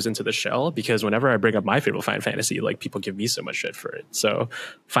tortoise that goes into the shell, because whenever I bring up my favorite Final Fantasy, like people give me so much shit for it. So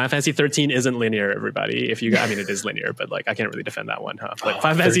Final Fantasy 13 isn't linear, everybody. I mean, it is linear, but like I can't really defend that one, huh? Like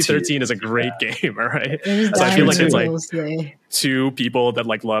Final Fantasy 13 is a great game, all right? So I feel like it's like two people that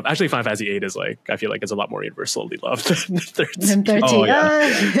like love. Actually, Final Fantasy 8 is like, I feel like it's a lot more universally loved than 13. Oh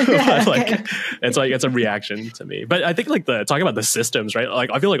yeah. Like, it's a reaction to me. But I think like talking about the systems, right?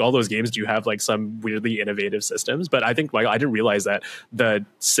 Like I feel like all those games do have like some weirdly innovative systems, but I think like I didn't realize that the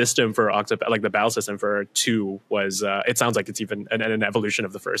system for Octopath, like the battle system for 2 was it sounds like it's even an evolution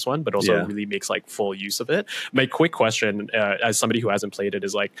of the first one, but also really makes like full use of it. My quick question as somebody who hasn't played it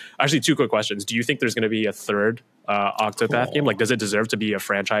is like, actually 2 quick questions. Do you think there's going to be a third Octopath game? Like, does it deserve to be a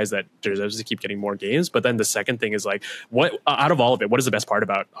franchise that deserves to keep getting more games? But then the second thing is like, what out of all of it, what is the best part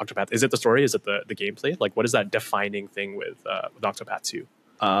about Octopath? Is it the story? Is it the gameplay? Like, what is that defining thing with Octopath 2?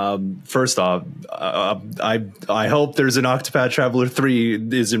 First off, I hope there's an Octopath Traveler 3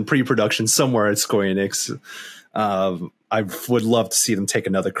 is in pre-production somewhere at Square Enix. I would love to see them take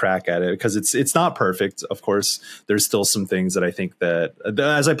another crack at it, because it's not perfect. Of course, there's still some things that I think that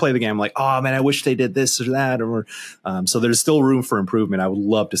as I play the game, I'm like, oh man, I wish they did this or that, or so there's still room for improvement. I would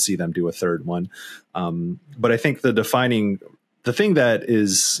love to see them do a third one. But I think the thing that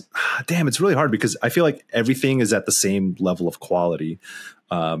is, damn, it's really hard, because I feel like everything is at the same level of quality.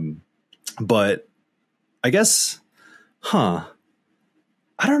 But I guess, I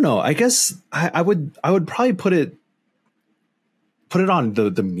don't know. I guess I would probably put it on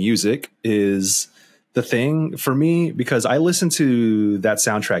the music is the thing for me, because I listen to that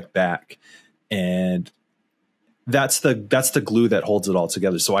soundtrack back, and that's the glue that holds it all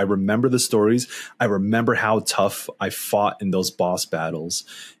together. So I remember the stories. I remember how tough I fought in those boss battles,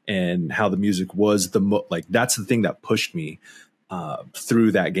 and how the music was that's the thing that pushed me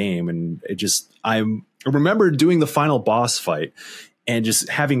through that game. And I remember doing the final boss fight and just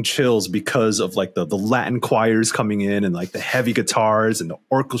having chills because of like the Latin choirs coming in, and like the heavy guitars and the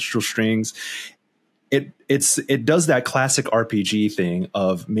orchestral strings. It does that classic RPG thing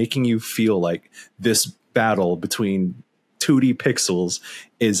of making you feel like this battle between 2D pixels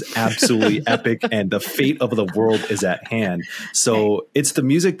is absolutely epic, and the fate of the world is at hand. So it's the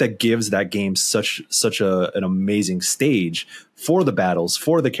music that gives that game such an amazing stage for the battles,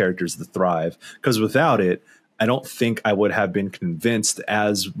 for the characters to thrive. Because without it, I don't think I would have been convinced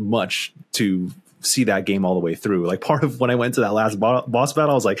as much to see that game all the way through. Like, part of when I went to that last boss battle,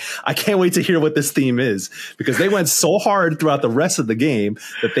 I was like, I can't wait to hear what this theme is, because they went so hard throughout the rest of the game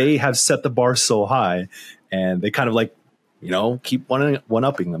that they have set the bar so high, and they kind of like, keep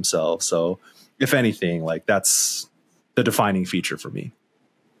one-upping themselves. So if anything, like, that's the defining feature for me.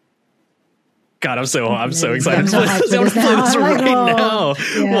 God, I'm so excited to play this right now.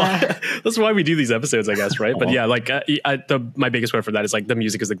 Yeah. That's why we do these episodes, I guess, right? But yeah, like my biggest word for that is like the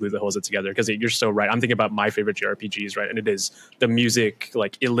music is the glue that holds it together. Because you're so right. I'm thinking about my favorite JRPGs, right? And it is the music,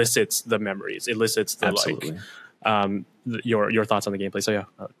 like, elicits the memories, elicits the Absolutely. Your thoughts on the gameplay. So yeah,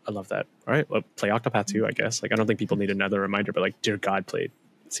 I love that. All right, well, play Octopath 2, I guess. Like, I don't think people need another reminder, but like, dear God, it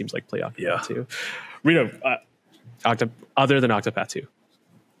seems like play Octopath 2. Rino, other than Octopath 2.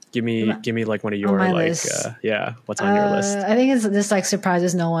 Give me like one of your like what's on your list? I think this like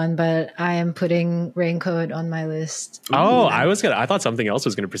surprises no one, but I am putting Raincoat on my list. Oh, I thought something else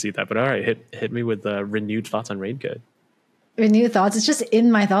was gonna precede that, but all right, hit me with renewed thoughts on Raincoat. Renewed thoughts. It's just in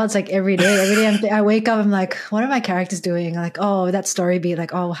my thoughts like every day. I wake up, I'm like, what are my characters doing? Like, oh, that story beat,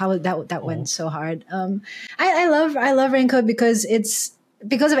 like, oh, how that went so hard. I love Raincoat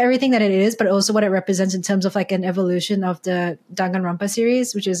because of everything that it is, but also what it represents in terms of like an evolution of the Danganronpa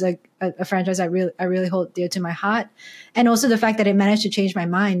series, which is like a franchise I really hold dear to my heart. And also the fact that it managed to change my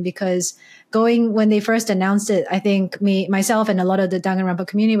mind, because when they first announced it, I think myself and a lot of the Danganronpa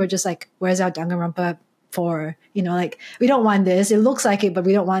community were just like, where's our Danganronpa 4? Like, we don't want this. It looks like it, but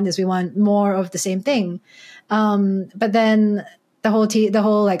we don't want this. We want more of the same thing. But then the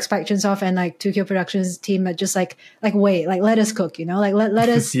whole like Spike Chunsoft and like 2Q Productions team are just like wait, like let us cook, you know, like let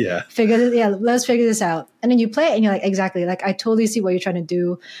us let us figure this out. And then you play it and you're like, exactly, like I totally see what you're trying to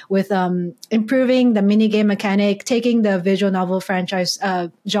do with improving the mini game mechanic, taking the visual novel franchise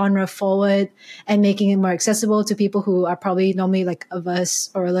genre forward and making it more accessible to people who are probably normally like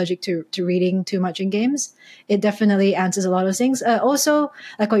averse or allergic to reading too much in games. It definitely answers a lot of things. Also,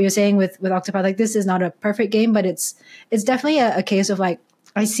 like what you're saying with Octopath, like this is not a perfect game, but it's definitely a case of like,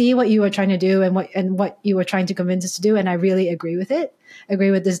 I see what you were trying to do and what you were trying to convince us to do, and I really agree with it.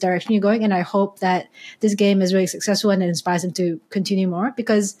 Agree with this direction you're going, and I hope that this game is really successful and it inspires them to continue more.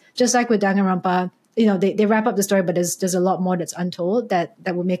 Because just like with Danganronpa, you know, they wrap up the story, but there's a lot more that's untold that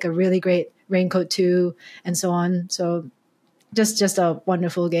will make a really great Raincoat 2 and so on. So just a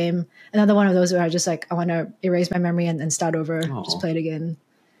wonderful game. Another one of those where I just like I want to erase my memory and start over, just play it again.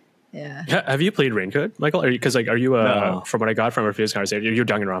 Yeah. Have you played Raincoat, Michael? Are you no. From what I got from our previous conversation, you're a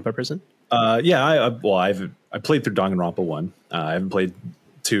Danganronpa person? Yeah. I played through Danganronpa 1. I haven't played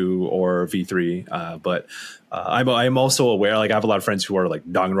 2 or V3, but I'm also aware. Like I have a lot of friends who are like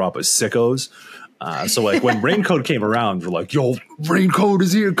Danganronpa sickos. So like when Raincoat came around, we're like, yo, Raincoat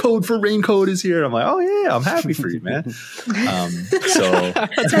is here. Code for Raincoat is here. I'm like, oh yeah, I'm happy for you, man. So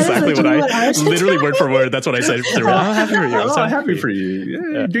that's exactly what I literally word for word. That's what I said. I'm happy for you. I'm happy for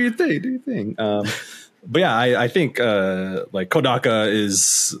you. Yeah. Do your thing. But yeah, I think like Kodaka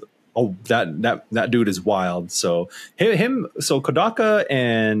is that dude is wild. So so Kodaka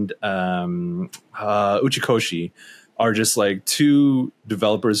and Uchikoshi are just like two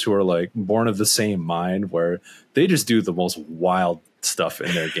developers who are like born of the same mind, where they just do the most wild stuff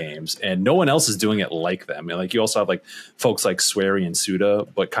in their games and no one else is doing it like them. And like you also have like folks like Swery and Suda,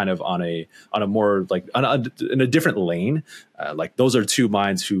 but kind of on a more like in a different lane. Like those are two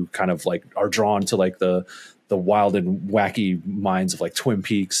minds who kind of like are drawn to like the wild and wacky minds of like Twin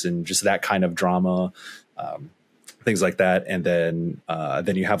Peaks and just that kind of drama, things like that. And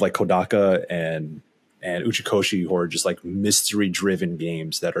then you have like Kodaka and Uchikoshi, who are just like mystery driven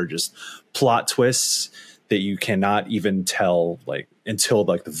games that are just plot twists that you cannot even tell like until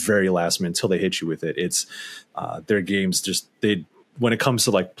like the very last minute, until they hit you with it. It's their games just when it comes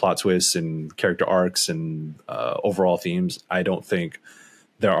to like plot twists and character arcs and overall themes, I don't think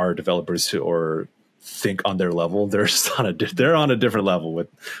there are developers who think on their level. They're on a different level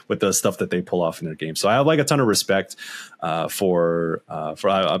with the stuff that they pull off in their games. So I have like a ton of respect for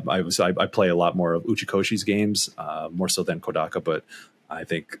I play a lot more of Uchikoshi's games, more so than Kodaka, but I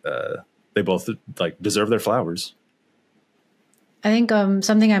think they both like deserve their flowers. I think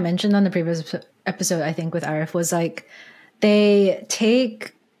something I mentioned on the previous episode, I think with Arief, was like they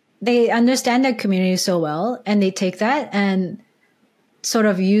understand their community so well, and they take that and sort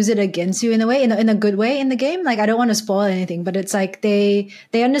of use it against you in a way, in a good way in the game. Like I don't want to spoil anything, but it's like they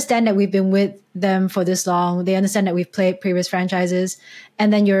understand that we've been with them for this long. They understand that we've played previous franchises,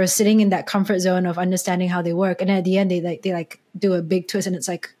 and then you're sitting in that comfort zone of understanding how they work. And at the end, they do a big twist, and it's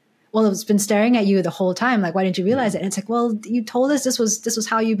like, well, it's been staring at you the whole time. Like, why didn't you realize it? And it's like, well, you told us this was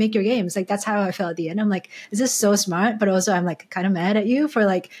how you make your games. Like, that's how I felt at the end. I'm like, this is so smart, but also I'm like kind of mad at you for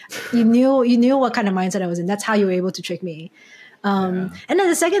like, you knew what kind of mindset I was in. That's how you were able to trick me. And then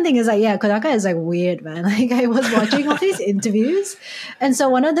the second thing is like, yeah, Kodaka is like weird, man. Like I was watching all these interviews. And so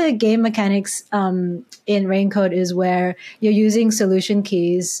one of the game mechanics in Raincoat is where you're using solution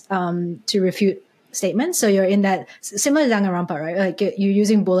keys to refute statements. So you're in that, similar to Danganronpa, right? Like you're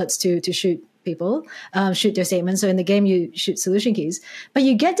using bullets to shoot people, shoot their statements. So in the game, you shoot solution keys. But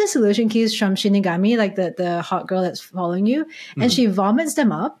you get the solution keys from Shinigami, like the hot girl that's following you, and she vomits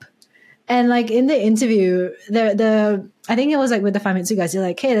them up. And like in the interview, I think it was like with the Famitsu guys, they're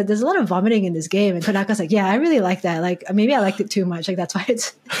like, hey, there's a lot of vomiting in this game. And Konaka's like, yeah, I really like that. Like maybe I liked it too much. Like that's why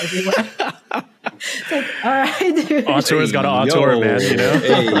it's everywhere. It's like, all right, dude. Auteur's got an auteur, man, you know?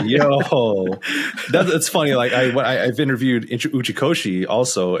 Hey, yo. That's funny. Like I've interviewed Uchikoshi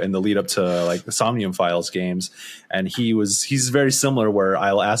also in the lead up to like the Somnium Files games. And he's very similar, where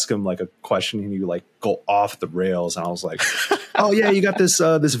I'll ask him like a question and he like go off the rails. And I was like, oh yeah, you got this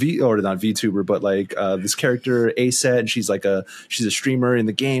not VTuber, but like this character Aset, and she's a streamer in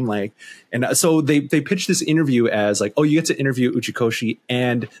the game, like, and so they pitched this interview as like, oh, you get to interview Uchikoshi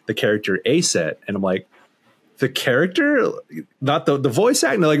and the character Aset, and I'm like, the character, not the voice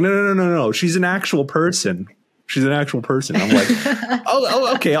acting. They're like, no, she's an actual person. She's an actual person. I'm like,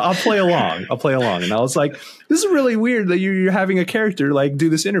 oh, okay, I'll play along. And I was like, this is really weird that you're having a character like do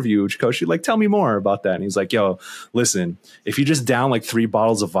this interview, Chikoshi. Like, tell me more about that. And he's like, yo, listen, if you just down like 3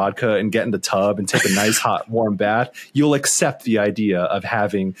 bottles of vodka and get in the tub and take a nice hot warm bath, you'll accept the idea of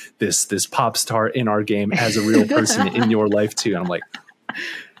having this pop star in our game as a real person in your life too. And I'm like,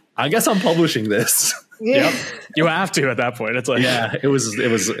 I guess I'm publishing this. Yep. You have to at that point. It's like, yeah, it was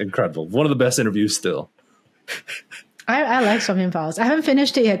incredible. One of the best interviews still. I like Somnium Files. I haven't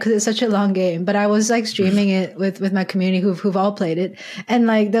finished it yet because it's such a long game, but I was like streaming it with my community who've all played it. And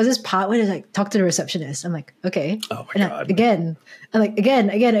like there's this part where it's like, talk to the receptionist. I'm like, okay. Oh my God. Again.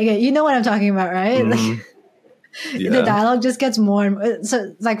 You know what I'm talking about, right? Like, the dialogue just gets more and more.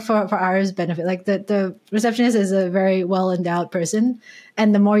 So like for Ari's benefit, like the receptionist is a very well endowed person,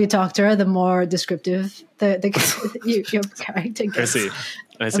 and the more you talk to her, the more descriptive your character gets. I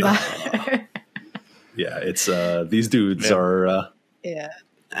see. About her. Yeah, it's these dudes are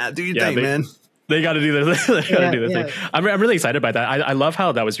do your thing, man. They got to do their thing. I'm really excited by that. I love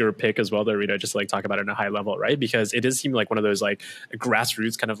how that was your pick as well, though, Rita, just like talk about it in a high level, right? Because it does seem like one of those like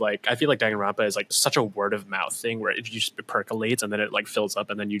grassroots kind of like, I feel like Danganronpa is like such a word of mouth thing where it just percolates and then it like fills up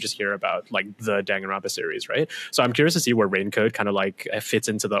and then you just hear about like the Danganronpa series, right? So I'm curious to see where Raincode kind of like fits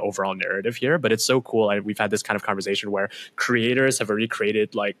into the overall narrative here. But it's so cool. We've had this kind of conversation where creators have already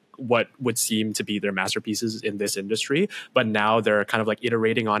created like what would seem to be their masterpieces in this industry, but now they're kind of like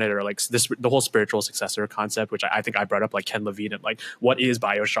iterating on it, or like the whole spiritual successor concept, which I think I brought up, like Ken Levine, and like what is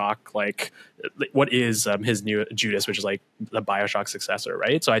BioShock, like what is his new Judas, which is like the BioShock successor,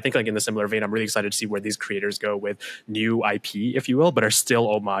 right? So I think like in the similar vein, I'm really excited to see where these creators go with new IP, if you will, but are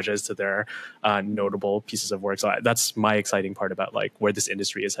still homages to their notable pieces of work. So that's my exciting part about like where this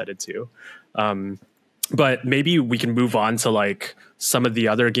industry is headed to. But maybe we can move on to like some of the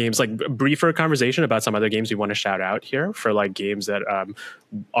other games, like briefer conversation about some other games we want to shout out here for like games that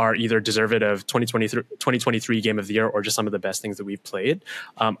are either deserved of 2023 Game of the Year or just some of the best things that we've played.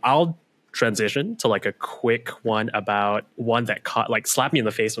 I'll transition to like a quick one about one that slapped me in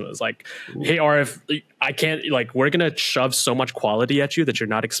the face when it was like, hey, Arief, I can't, like, we're going to shove so much quality at you that you're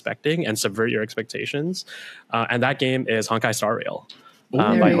not expecting and subvert your expectations. And that game is Honkai Star Rail.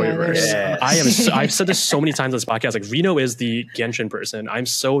 By Hoyoverse. Yes. I've said this so many times on this podcast. Like, Reno is the Genshin person. I'm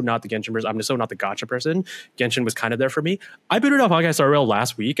so not the Genshin person. I'm so not the gacha person. Genshin was kind of there for me. I booted up Honkai Star Rail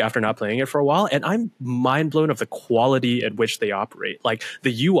last week after not playing it for a while, and I'm mind blown of the quality at which they operate. Like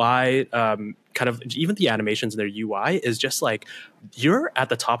the UI, kind of even the animations in their UI is just like, you're at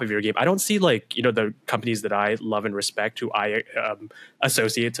the top of your game. I don't see like, you know, the companies that I love and respect who I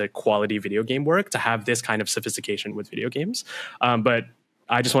associate to quality video game work to have this kind of sophistication with video games. But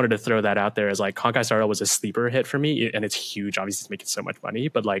I just wanted to throw that out there as like Honkai Star Rail was a sleeper hit for me, and it's huge. Obviously, it's making so much money,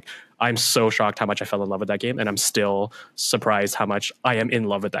 but like I'm so shocked how much I fell in love with that game, and I'm still surprised how much I am in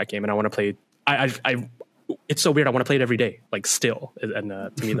love with that game, and I want to play. It's so weird. I want to play it every day, like still, and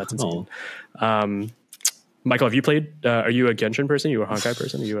to me that's insane. Michael, have you played? Are you a Genshin person? Are you a Honkai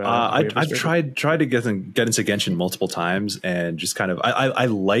person? Are you I've tried to get into Genshin multiple times, and just kind of I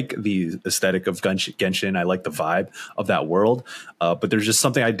like the aesthetic of Genshin. I like the vibe of that world, but there's just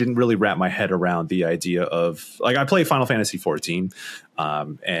something I didn't really wrap my head around. The idea of like I play Final Fantasy 14.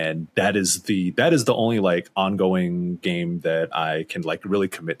 And that is the only like ongoing game that I can like really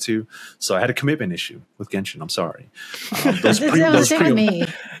commit to. So I had a commitment issue with Genshin. I'm sorry. Same with me.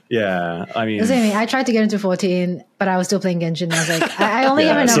 Yeah, I mean, I tried to get into 14, but I was still playing Genshin. I was like, I only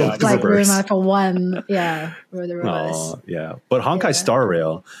have enough like room for one. Yeah, but Honkai Star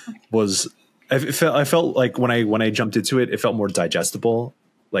Rail was. I felt like when I jumped into it, it felt more digestible.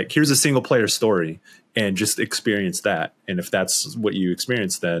 Like, here's a single player story and just experience that. And if that's what you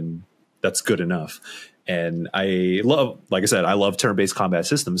experience, then that's good enough. And I love turn-based combat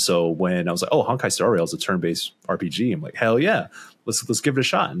systems. So when I was like, oh, Honkai Star Rail is a turn-based RPG, I'm like, hell yeah, let's give it a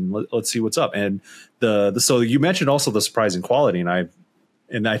shot and let's see what's up. And so you mentioned also the surprising quality,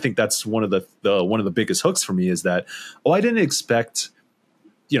 and I think that's one of the biggest hooks for me is that, I didn't expect,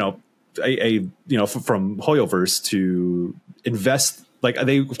 from Hoyoverse to invest. Like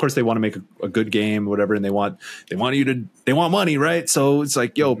they want to make a good game, or whatever, and they want money, right? So it's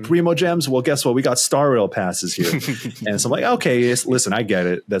like, Primo Gems. Well, guess what? We got Star Rail passes here, and so I'm like, okay, listen, I get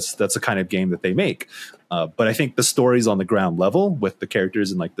it. That's the kind of game that they make. But I think the stories on the ground level with the characters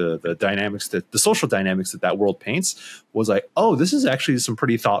and like the dynamics, the social dynamics that world paints was like, oh, this is actually some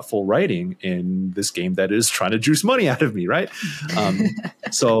pretty thoughtful writing in this game that is trying to juice money out of me, right?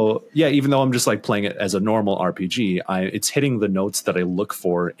 So yeah, even though I'm just like playing it as a normal RPG, it's hitting the notes that I look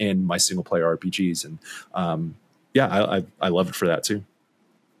for in my single player RPGs, and I love it for that too.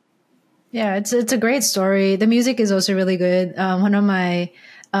 Yeah, it's a great story. The music is also really good. One of my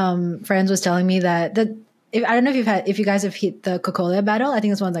friends was telling me that I don't know if you guys have hit the Coca-Cola battle. I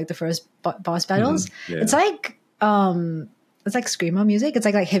think it's one of like the first boss battles. Yeah. It's like screamo music. It's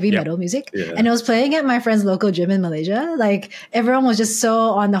like heavy metal music. Yeah. And I was playing at my friend's local gym in Malaysia. Like everyone was just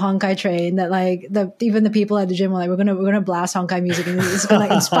so on the Honkai train that like even the people at the gym were like, we're gonna blast Honkai music and it's gonna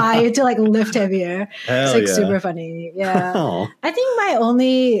like inspire you to like lift heavier. Hell It's like super funny. Yeah. I think my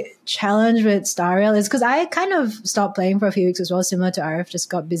only challenge with Star Rail is because I kind of stopped playing for a few weeks as well, similar to Arief, just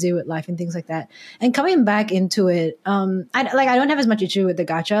got busy with life and things like that. And coming back into it, I don't have as much issue with the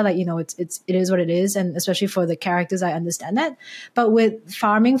gacha. Like, it is what it is, and especially for the characters, I understand that. But with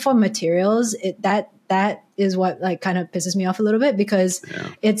farming for materials, that is what like kind of pisses me off a little bit because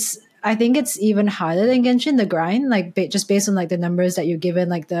I think it's even harder than Genshin, the grind, like just based on like the numbers that you're given,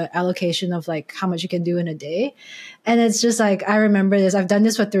 like the allocation of like how much you can do in a day. And it's just like, I remember this, I've done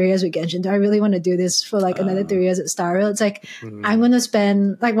this for 3 years with Genshin. Do I really want to do this for like another 3 years at Star Rail? It's like, I'm going to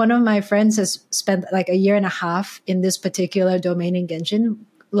spend, like one of my friends has spent like a year and a half in this particular domain in Genshin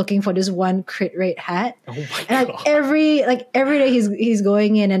looking for this one crit rate hat. Oh my and God. every day he's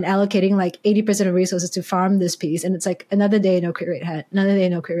going in and allocating like 80% of resources to farm this piece. And it's like another day, no crit rate hat, another day,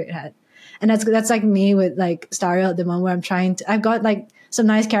 no crit rate hat. And that's like me with like Star Rail at the moment where I've got like some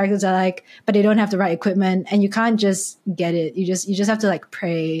nice characters I like, but they don't have the right equipment and you can't just get it. You just have to like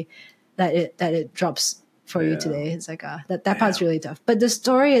pray that it drops for you today. It's like, that part's really tough. But the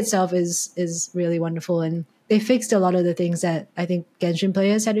story itself is really wonderful, and they fixed a lot of the things that I think Genshin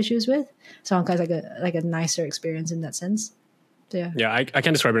players had issues with. So Honkai's like a nicer experience in that sense. So, yeah, I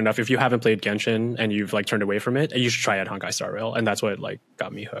can't describe it enough. If you haven't played Genshin and you've like turned away from it, you should try out Honkai Star Rail, and that's what like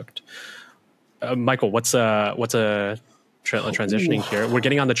got me hooked. Michael, what's transitioning here? We're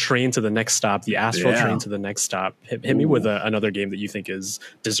getting on the train to the next stop, the astral train to the next stop. Hit me with another game that you think is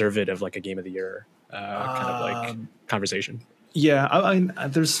deserved of like a game of the year kind of like conversation. Yeah, I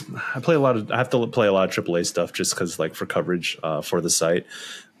have to play a lot of AAA stuff just because like for coverage for the site.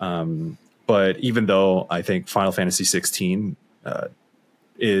 But even though I think Final Fantasy 16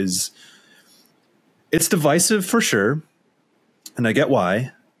 it's divisive for sure, and I get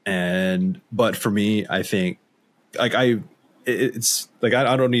why. But for me, I think like it's like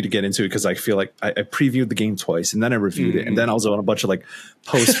I don't need to get into it because I feel like I previewed the game twice and then I reviewed it, and then I was on a bunch of like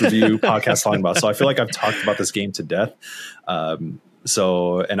post review podcasts talking about it. So I feel like I've talked about this game to death.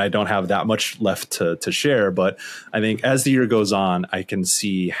 And I don't have that much left to share, but I think as the year goes on, I can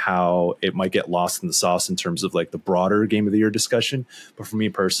see how it might get lost in the sauce in terms of like the broader game of the year discussion. But for me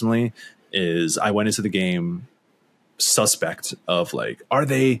personally, I went into the game suspect of like, are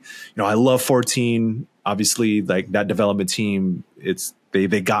they, I love 14, obviously, like that development team,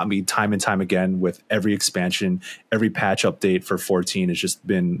 they got me time and time again with every expansion, every patch update for 14 has just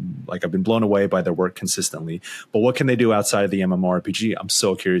been like, I've been blown away by their work consistently. But what can they do outside of the MMORPG? I'm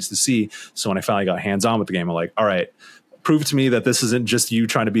so curious to see. So when I finally got hands on with the game, I'm like, all right, prove to me that this isn't just you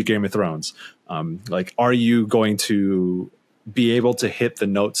trying to beat Game of Thrones. Like, are you going to be able to hit the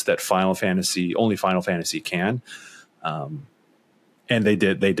notes that only Final Fantasy can? And they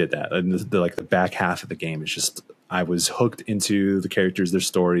did that. And the back half of the game is just, I was hooked into the characters, their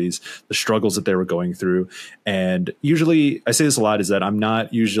stories, the struggles that they were going through. And usually, I say this a lot, is that I'm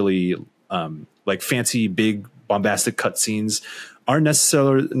not usually like fancy, big, bombastic cutscenes aren't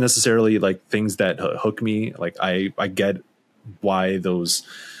necessarily like things that hook me. Like I get why the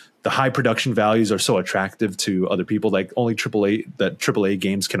high production values are so attractive to other people, like only AAA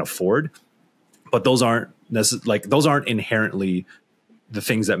games can afford. But those aren't inherently the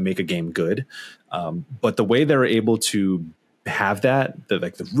things that make a game good. But the way they're able to have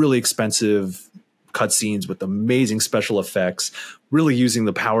the really expensive cutscenes with amazing special effects, really using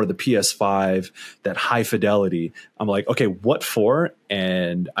the power of the PS5, that high fidelity, I'm like, okay, what for?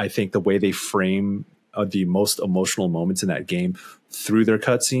 And I think the way they frame the most emotional moments in that game through their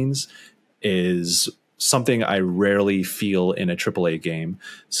cutscenes is something I rarely feel in a AAA game.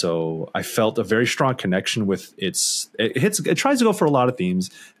 So I felt a very strong connection with it tries to go for a lot of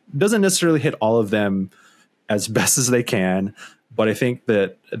themes. Doesn't necessarily hit all of them as best as they can, but I think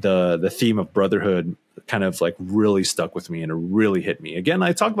that the theme of brotherhood kind of like really stuck with me and it really hit me. Again,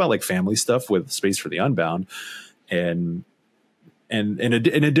 I talk about like family stuff with Space for the Unbound, and in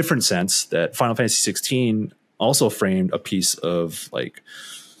a different sense, that Final Fantasy 16 also framed a piece of like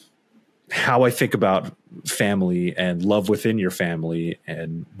how I think about family and love within your family,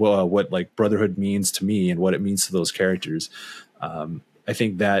 and what like brotherhood means to me and what it means to those characters. I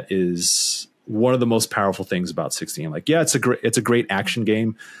think that is one of the most powerful things about 16. Like, yeah, it's a great action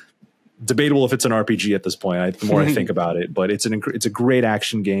game. Debatable if it's an RPG at this point. The more I think about it, but it's a great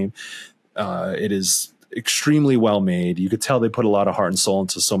action game. It is extremely well made. You could tell they put a lot of heart and soul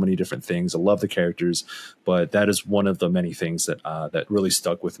into so many different things. I love the characters, but that is one of the many things that that really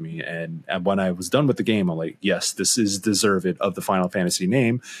stuck with me. And when I was done with the game, I'm like, yes, this is deserved of the Final Fantasy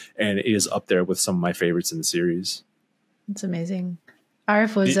name, and it is up there with some of my favorites in the series. It's amazing.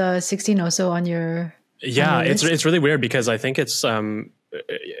 Arief, was 16 also on your it's really weird because I think it's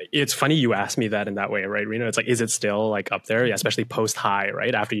funny you asked me that in that way, right, Reno? It's like, is it still like up there? Yeah, especially post high,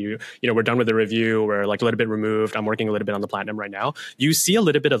 right? After we're done with the review, we're like a little bit removed. I'm working a little bit on the platinum right now. You see a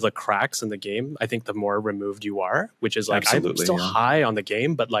little bit of the cracks in the game. I think the more removed you are, which is like, I'm still high on the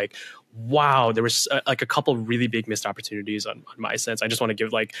game, but like, wow, there was like a couple really big missed opportunities on my sense. I just want to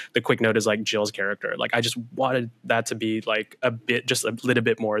give like the quick note is like Jill's character. Like I just wanted that to be like just a little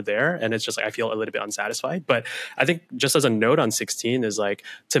bit more there. And it's just like, I feel a little bit unsatisfied. But I think just as a note on 16 is like,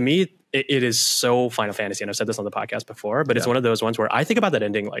 to me, it is so Final Fantasy. And I've said this on the podcast before, but it's one of those ones where I think about that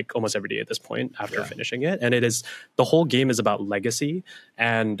ending like almost every day at this point after finishing it. And the whole game is about legacy,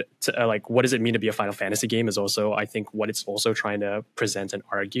 and like, what does it mean to be a Final Fantasy game is also, I think, what it's also trying to present and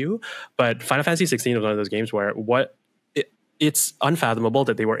argue. But Final Fantasy 16 is one of those games where it's unfathomable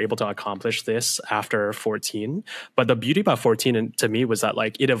that they were able to accomplish this after 14. But the beauty about 14 and to me was that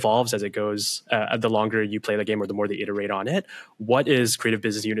like it evolves as it goes. The longer you play the game or the more they iterate on it. What is Creative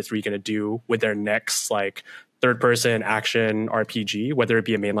Business Unit 3 going to do with their next like third-person action RPG, whether it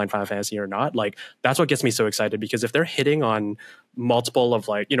be a mainline Final Fantasy or not? Like that's what gets me so excited, because if they're hitting on multiple of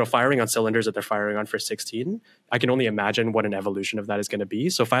like, firing on cylinders that they're firing on for 16, I can only imagine what an evolution of that is going to be.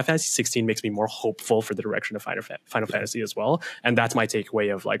 So Final Fantasy 16 makes me more hopeful for the direction of Final Fantasy as well. And that's my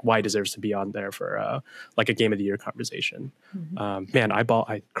takeaway of like why it deserves to be on there for like a Game of the Year conversation. Man,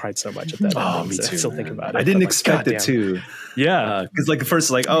 I cried so much at that. Oh, me too. I still think about it. I didn't expect it to. Yeah. Because like the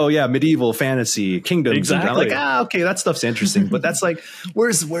first like, oh yeah, medieval fantasy kingdoms. Exactly. I'm like, okay, that stuff's interesting. But that's like,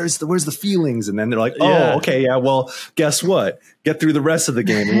 where's the feelings? And then they're like, oh, okay, yeah, well, guess what? Get through the rest of the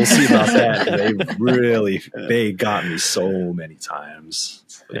game and we'll see about that. They got me so many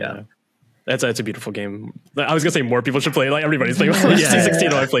times. Yeah. That's a beautiful game. I was gonna say more people should play. Like everybody's playing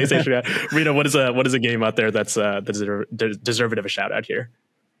 16 on PlayStation. Reno, what is a game out there that's deserving of a shout out here?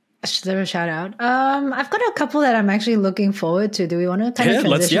 Should there a shout out? I've got a couple that I'm actually looking forward to. Do we want to kind of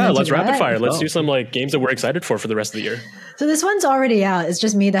transition let's rapid fire. Let's do some like games that we're excited for the rest of the year. So this one's already out. It's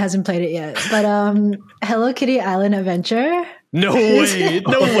just me that hasn't played it yet. But Hello Kitty Island Adventure. No way.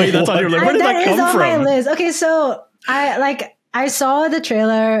 That's on your list. Where did that come from? That is on my list. Okay, so I saw the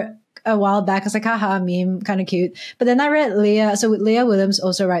trailer a while back. I was like, haha, meme, kind of cute. But then I read Leah. So Leah Williams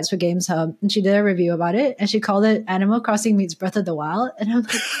also writes for Games Hub, and she did a review about it, and she called it Animal Crossing meets Breath of the Wild. And I'm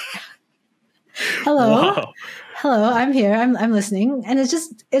like, hello, I'm here. I'm listening, and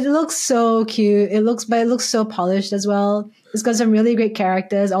it looks so cute. It looks so polished as well. It's got some really great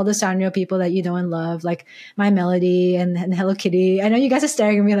characters, all the Sanrio people that you know and love, like My Melody and Hello Kitty. I know you guys are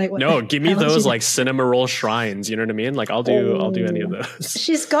staring at me like, what? No, give me those like cinema roll shrines. You know what I mean? Like I'll do any of those.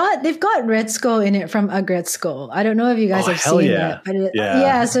 They've got Red Skull in it from Agretsuko. I don't know if you guys have seen that.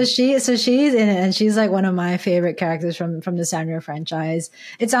 But so she's in it, and she's like one of my favorite characters from the Sanrio franchise.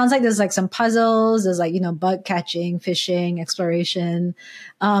 It sounds like there's like some puzzles. There's like, bug catching, fishing, exploration.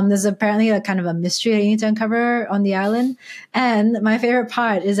 There's apparently a kind of a mystery that you need to uncover on the island. And my favorite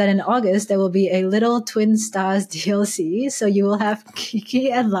part is that in August, there will be a Little Twin Stars DLC. So you will have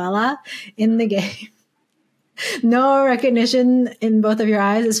Kiki and Lala in the game. No recognition in both of your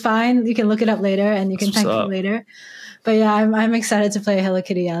eyes is fine. You can look it up later and you can thank me later. But yeah, I'm excited to play Hello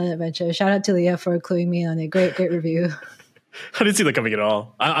Kitty Island Adventure. Shout out to Leah for cluing me on a great review. I didn't see that coming at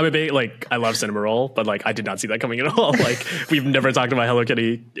all. I'm a big, like, I love Cinema Roll, but like, I did not see that coming at all. Like, we've never talked about Hello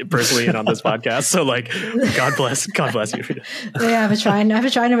Kitty personally and on this podcast. So like, God bless you. Yeah, I have a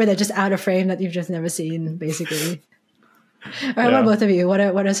shrine over there just out of frame that you've just never seen, basically. All right, what about both of you? What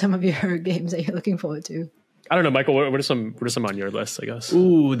are some of your games that you're looking forward to? I don't know, Michael. What are some on your list? I guess.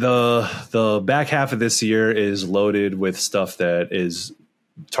 Ooh, the back half of this year is loaded with stuff that is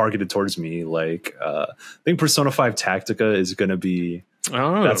targeted towards me. Like I think Persona 5 Tactica is going to be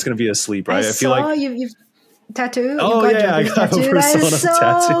that's going to be a sleeper. I feel like you've tattooed. Oh yeah, I got a Persona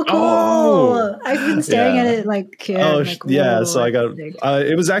tattoo. Cool. Oh, I've been staring at it like here. Oh like, yeah, so I got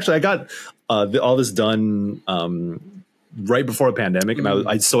it was actually I got all this done right before the pandemic,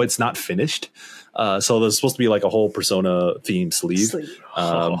 and so it's not finished. So there's supposed to be like a whole Persona themed sleeve.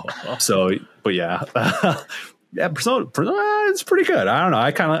 So, but yeah, yeah, Persona, it's pretty good. I don't know.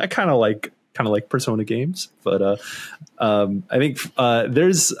 I kind of like Persona games, but I think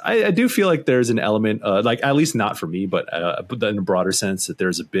I do feel like there's an element, like at least not for me, but in a broader sense, that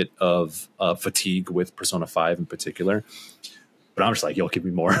there's a bit of fatigue with Persona 5 in particular. But I'm just like, yo, give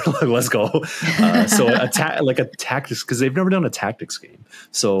me more. Let's go. So a tactics, because they've never done a tactics game.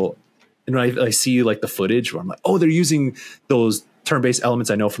 So I see like the footage where I'm like, oh, they're using those turn-based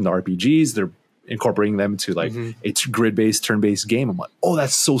elements I know from the RPGs. They're incorporating them to like a grid-based, turn-based game. I'm like, oh,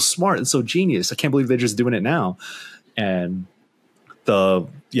 that's so smart and so genius. I can't believe they're just doing it now. And the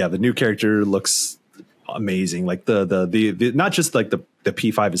new character looks amazing. Like the not just like the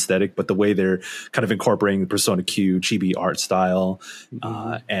P5 aesthetic, but the way they're kind of incorporating the Persona Q chibi art style.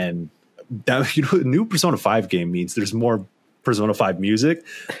 And that, new Persona 5 game means there's more Persona 5 music.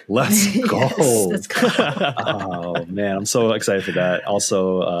 Let's go. Yes, let's go. Oh man, I'm so excited for that.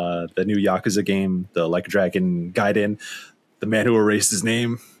 Also, the new Yakuza game, the Like a Dragon Gaiden, the man who erased his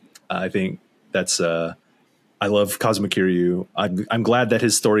name. I think that's I love Kazuma Kiryu. I'm glad that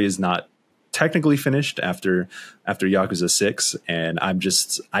his story is not technically finished after Yakuza 6, and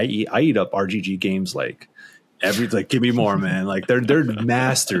I eat up RGG games like give me more, man. Like they're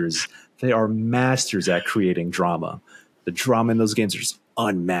masters. They are masters at creating drama. The drama in those games are just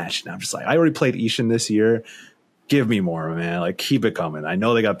unmatched. And I'm just like, I already played Ishin this year. Give me more, man. Like keep it coming. I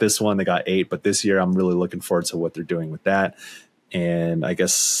know they got this one, they got 8, but this year I'm really looking forward to what they're doing with that. And I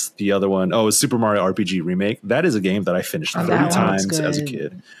guess the other one, Super Mario RPG Remake. That is a game that I finished 30 times as a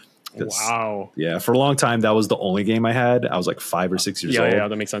kid. Wow. Yeah, for a long time, that was the only game I had. I was like 5 or 6 years old. Yeah,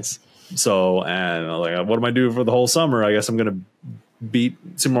 that makes sense. So, and I'm like, what am I doing for the whole summer? I guess I'm going to beat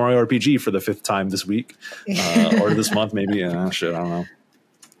Super Mario RPG for the 5th time this week or this month, maybe. Shit, I don't know.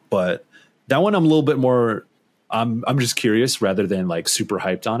 But that one, I'm a little bit more. I'm just curious rather than like super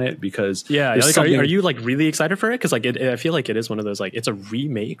hyped on it because like, are you like really excited for it? Because like I feel like it is one of those like it's a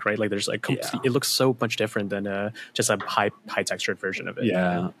remake, right? Like there's like it looks so much different than just a high textured version of it.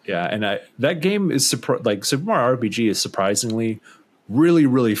 Yeah, and that game is like Super Mario RPG is surprisingly really,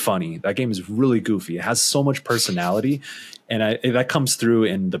 really funny. That game is really goofy. It has so much personality, and that comes through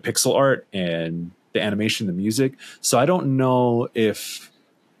in the pixel art and the animation, the music. So I don't know if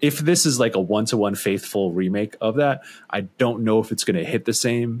this is like a one-to-one faithful remake of that. I don't know if it's going to hit the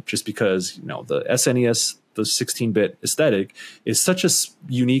same, just because the SNES, the 16-bit aesthetic is such a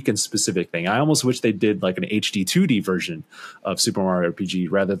unique and specific thing. I almost wish they did like an HD 2D version of Super Mario RPG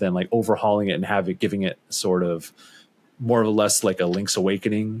rather than like overhauling it and giving it sort of more or less like a Link's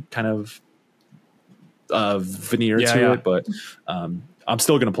Awakening kind of veneer to it. But I'm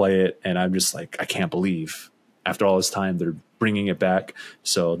still going to play it, and I'm just like, I can't believe after all this time they're bringing it back.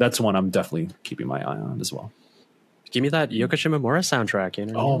 So that's one I'm definitely keeping my eye on as well. Give me that Yoko Shimomura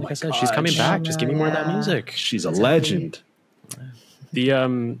soundtrack. Like I said, she's coming back. Just give me more of that music. She's a legend. The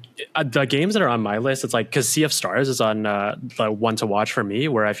games that are on my list, it's like because Sea of Stars is on the one to watch for me,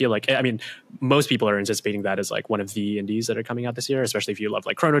 where I feel like most people are anticipating that as like one of the indies that are coming out this year, especially if you love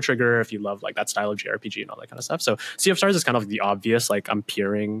like Chrono Trigger, if you love like that style of JRPG and all that kind of stuff. So Sea of Stars is kind of the obvious, like I'm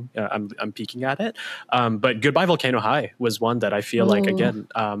peeking at it. But Goodbye Volcano High was one that I feel like again.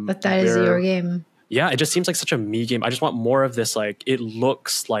 But that is your game. Yeah, it just seems like such a me game. I just want more of this. Like it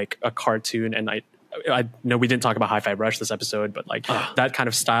looks like a cartoon, and I know we didn't talk about Hi-Fi Rush this episode, but like that kind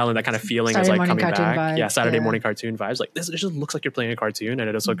of style and that kind of feeling is like coming back. Vibes, Saturday morning cartoon vibes. Like this, it just looks like you're playing a cartoon, and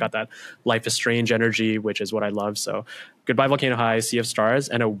it also got that Life is Strange energy, which is what I love. So Goodbye Volcano High, Sea of Stars,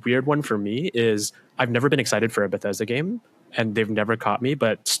 and a weird one for me is I've never been excited for a Bethesda game, and they've never caught me,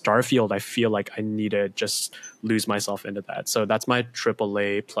 but Starfield, I feel like I need to just lose myself into that. So that's my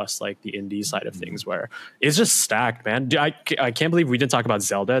AAA plus like the indie side of things, where it's just stacked, man. I can't believe we didn't talk about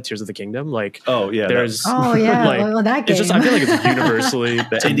Zelda Tears of the Kingdom. Like, there's like, that game. It's just, I feel like it's universally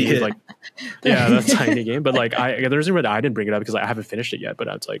indie, like, that's tiny game. But like, the reason why I didn't bring it up because I haven't finished it yet. But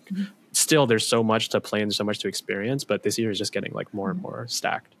it's like, still, there's so much to play and there's so much to experience. But this year is just getting like more and more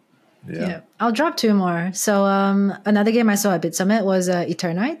stacked. Yeah. I'll drop 2 more. So another game I saw at Bit Summit was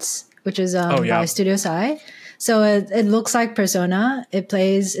Eternites, which is by Studio Sai. So it looks like Persona.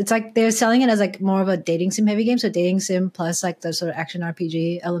 It's like they're selling it as like more of a dating sim heavy game. So dating sim plus like the sort of action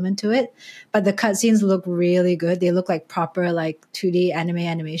RPG element to it. But the cutscenes look really good. They look like proper like 2D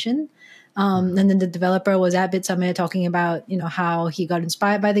animation. And then the developer was at Bit Summit talking about, how he got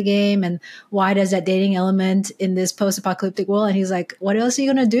inspired by the game and why does that dating element in this post-apocalyptic world. And he's like, what else are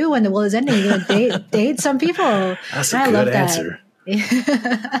you going to do when the world is ending? You're going to date some people. That's a good answer.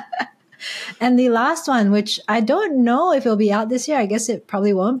 And the last one, which I don't know if it'll be out this year. I guess it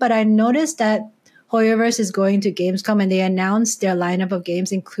probably won't. But I noticed that Hoyoverse is going to Gamescom and they announced their lineup of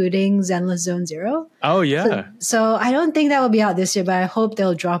games, including Zenless Zone Zero. Oh, yeah. So I don't think that will be out this year, but I hope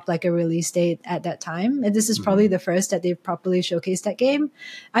they'll drop like a release date at that time. And this is probably the first that they've properly showcased that game.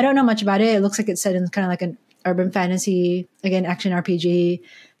 I don't know much about it. It looks like it's set in kind of like an urban fantasy, again, action RPG.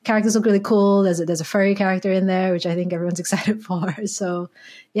 Characters look really cool. There's a furry character in there, which I think everyone's excited for. So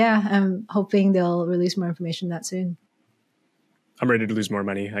yeah, I'm hoping they'll release more information that soon. I'm ready to lose more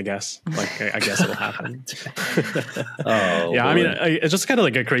money, I guess. Like, I guess it'll happen. Oh, yeah, I mean, it's just kind of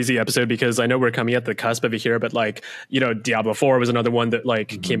like a crazy episode because I know we're coming at the cusp of it here, but like, you know, Diablo 4 was another one that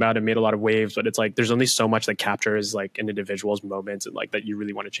like came out and made a lot of waves, but it's like, there's only so much that captures like an individual's moments and like that you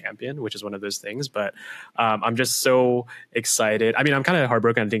really want to champion, which is one of those things. But I'm just so excited. I mean, I'm kind of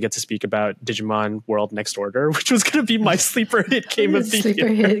heartbroken I didn't get to speak about Digimon World Next Order, which was going to be my sleeper hit game of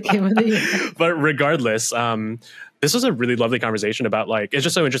the year. But regardless, this was a really lovely conversation about like, it's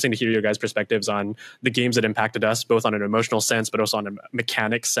just so interesting to hear your guys' perspectives on the games that impacted us, both on an emotional sense, but also on a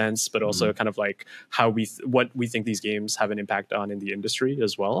mechanic sense, but also kind of like how what we think these games have an impact on in the industry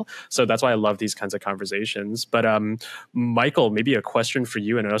as well. So that's why I love these kinds of conversations. But Michael, maybe a question for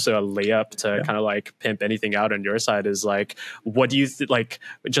you and also a layup to kind of like pimp anything out on your side is like, what do you like,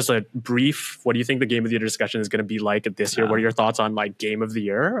 just a brief, what do you think the game of the year discussion is going to be like this year? What are your thoughts on like game of the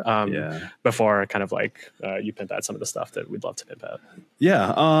year before kind of like you pimp out some of the stuff that we'd love to pimp out?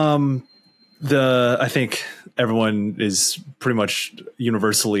 Yeah. I think everyone is pretty much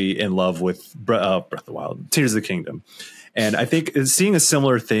universally in love with Breath of the Wild, Tears of the Kingdom. And I think seeing a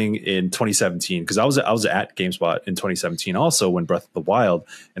similar thing in 2017, because I was at GameSpot in 2017 also when Breath of the Wild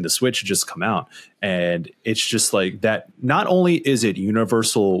and the Switch had just come out. And it's just like that, not only is it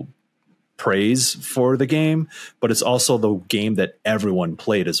universal praise for the game, but it's also the game that everyone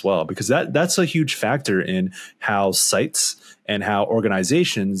played as well, because that's a huge factor in how sites and how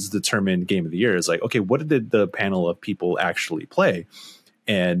organizations determine game of the year. Is like, okay, what did the panel of people actually play?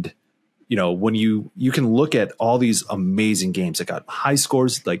 And you know, when you can look at all these amazing games that got high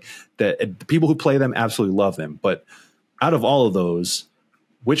scores, like that, the people who play them absolutely love them, but out of all of those,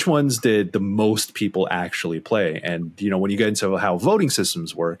 which ones did the most people actually play? And, you know, when you get into how voting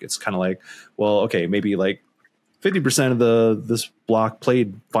systems work, it's kind of like, well, okay, maybe like 50% of this block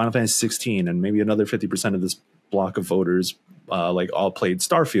played Final Fantasy 16, and maybe another 50% of this block of voters like all played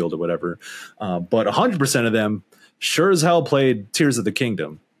Starfield or whatever. But 100% of them sure as hell played Tears of the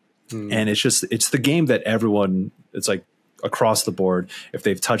Kingdom. And it's the game that everyone, it's like across the board, if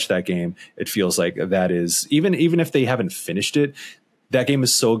they've touched that game, it feels like that is, even if they haven't finished it, that game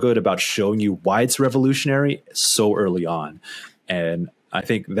is so good about showing you why it's revolutionary so early on. And I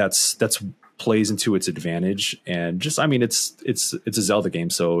think that's plays into its advantage. And just, I mean, it's a Zelda game,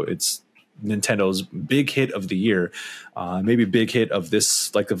 so it's Nintendo's big hit of the year, maybe big hit of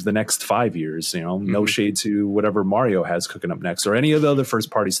this, like of the next 5 years, you know, no shade to whatever Mario has cooking up next or any of the other first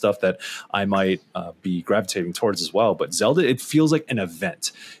party stuff that I might be gravitating towards as well. But Zelda, it feels like an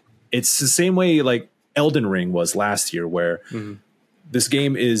event. It's the same way like Elden Ring was last year, where this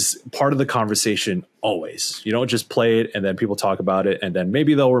game is part of the conversation always. You don't just play it and then people talk about it and then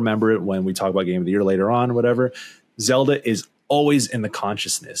maybe they'll remember it when we talk about game of the year later on or whatever. Zelda is always in the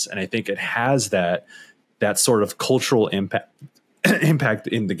consciousness. And I think it has that sort of cultural impact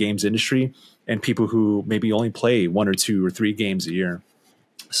in the games industry and people who maybe only play 1 or 2 or 3 games a year.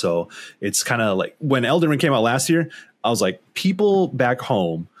 So it's kind of like when Elden Ring came out last year, I was like, people back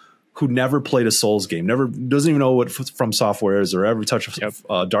home who never played a Souls game, doesn't even know what From Software is or ever touched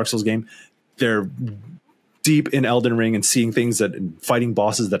a Dark Souls game, they're deep in Elden Ring and seeing things that fighting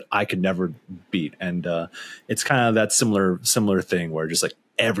bosses that I could never beat. And it's kind of that similar thing where just like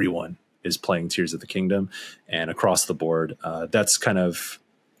everyone is playing Tears of the Kingdom and across the board. That's kind of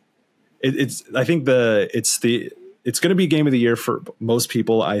I think it's going to be game of the year for most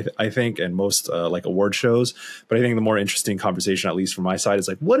people, I think, and most like award shows. But I think the more interesting conversation, at least from my side, is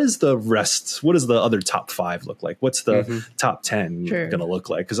like, what is the rest? What does the other top 5 look like? What's the top 10 going to look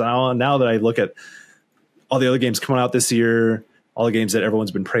like? Because now that I look at all the other games coming out this year, all the games that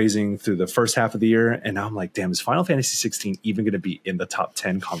everyone's been praising through the first half of the year, and now I'm like, damn, is Final Fantasy 16 even going to be in the top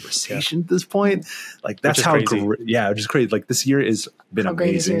 10 conversation at this point? Like, that's how just crazy. Like, this year has been amazing.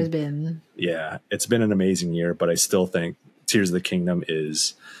 Great this year has been. Yeah, it's been an amazing year, but I still think Tears of the Kingdom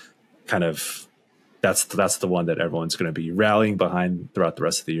is kind of that's the one that everyone's going to be rallying behind throughout the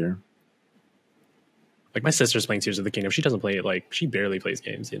rest of the year. Like, my sister's playing Tears of the Kingdom. She doesn't play it. Like, she barely plays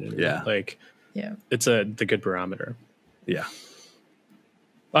games. You know? Yeah. Like, yeah, it's the good barometer. Yeah.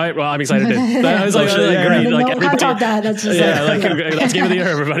 All right, well, I'm excited. I was like, great. Like, can't top that. That's just that's game of the year,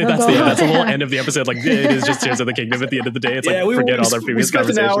 everybody. That's the whole end of the episode. Like, it is just Tears of the Kingdom at the end of the day. It's like, forget all our previous conversations.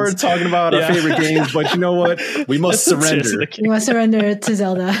 We spent an hour talking about our favorite games, but you know what? We must surrender. We must surrender to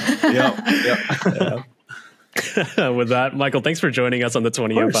Zelda. Yep. With that, Michael, thanks for joining us on the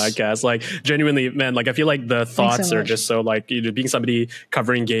 20M podcast. Like, genuinely, man, like I feel like the thoughts are just so like, you know, being somebody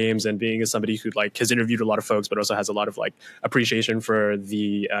covering games and being somebody who like has interviewed a lot of folks, but also has a lot of like appreciation for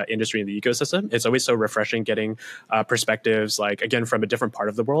the industry and the ecosystem. It's always so refreshing getting perspectives, like again, from a different part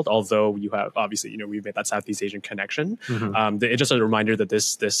of the world. Although you have obviously, you know, we've made that Southeast Asian connection. It's just a reminder that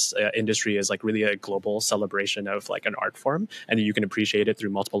this industry is like really a global celebration of like an art form, and you can appreciate it through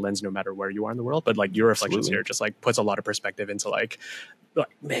multiple lenses no matter where you are in the world. But like your reflections here just like puts a lot of perspective into like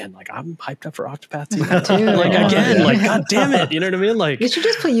man, like I'm hyped up for Octopath 2 now. Like again, like god damn it, you know what I mean? Like they should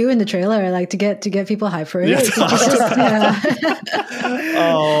just put you in the trailer, like to get people hyped for it.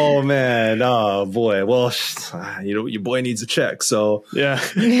 Oh man, oh boy. Well, you know your boy needs a check, so do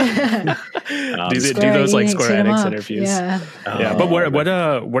those like Square Enix interviews. But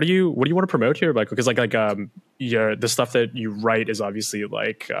what do you want to promote here, Michael? Because like the stuff that you write is obviously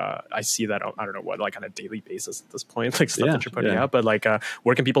like I see that I don't know what, like on a daily basis at this point, like stuff that you're putting out. But like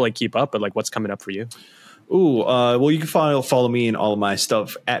where can people like keep up? But like what's coming up for you? Well, you can follow me in all of my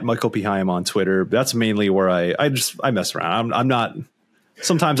stuff at Michael P. Higham on Twitter. That's mainly where I mess around. I'm not.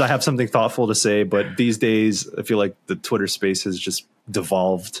 Sometimes I have something thoughtful to say, but these days I feel like the Twitter space has just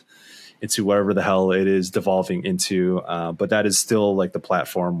devolved into whatever the hell it is devolving into. But that is still like the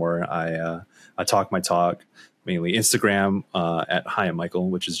platform where I talk my talk. Mainly Instagram at Higham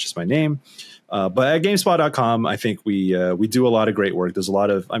Michael, which is just my name. But at GameSpot.com, I think we do a lot of great work. There's a lot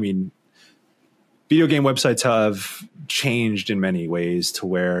of, video game websites have changed in many ways to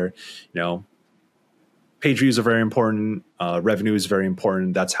where, you know, page views are very important. Revenue is very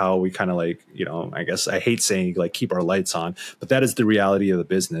important. That's how we kind of like, you know, I guess I hate saying like keep our lights on, but that is the reality of the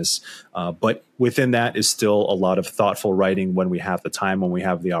business. But within that is still a lot of thoughtful writing when we have the time, when we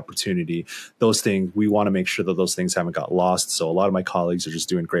have the opportunity. Those things, we want to make sure that those things haven't got lost. So a lot of my colleagues are just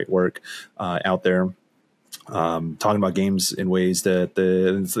doing great work out there. Talking about games in ways that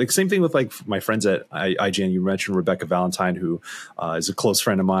it's like same thing with like my friends at IGN. You mentioned Rebecca Valentine, who is a close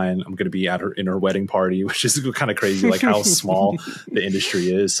friend of mine. I'm going to be in her wedding party, which is kind of crazy, like how small the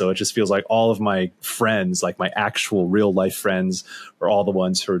industry is. So it just feels like all of my friends, like my actual real life friends, are all the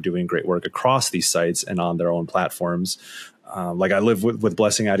ones who are doing great work across these sites and on their own platforms. Like I live with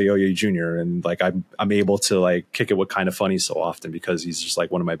Blessing Adeoye Jr. and like I'm able to like kick it with Kind of Funny so often because he's just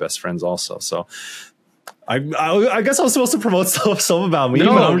like one of my best friends also. So I guess I was supposed to promote stuff about me, but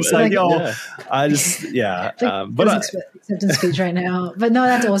I'm just like, I just, but acceptance speech right now. But no,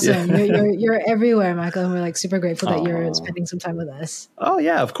 that's awesome. You're everywhere, Michael, and we're like super grateful that you're spending some time with us. Oh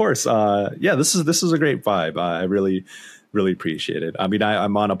yeah, of course. This is a great vibe. I really appreciate it. I mean,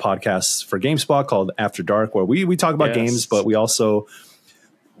 I'm on a podcast for GameSpot called After Dark, where we talk about games, but we also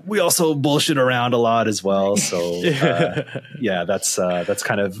bullshit around a lot as well. So that's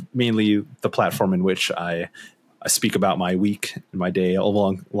kind of mainly the platform in which I speak about my week and my day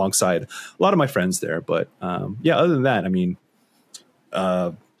alongside a lot of my friends there. But other than that, I mean,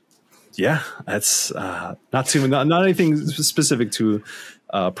 that's not anything specific to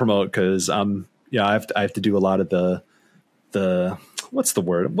promote because I have to do a lot of the what's the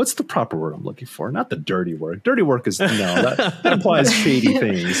word? What's the proper word I'm looking for? Not the dirty work. Dirty work is that implies shady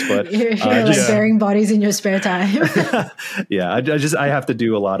things. But you're like burying bodies in your spare time. I have to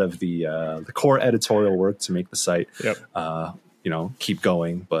do a lot of the core editorial work to make the site, keep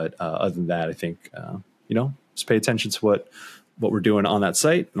going. But other than that, I think just pay attention to what we're doing on that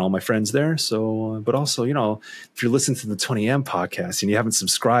site and all my friends there. So, but also, if you're listening to the 20M podcast and you haven't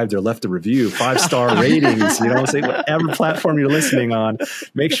subscribed or left a review, 5-star ratings, say whatever platform you're listening on,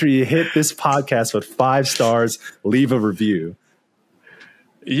 make sure you hit this podcast with 5 stars, leave a review.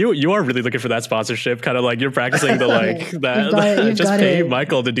 You are really looking for that sponsorship, kind of like you're practicing the like that. Just pay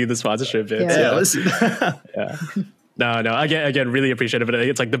Michael to do the sponsorship bits. Listen. No, again, really appreciative of it.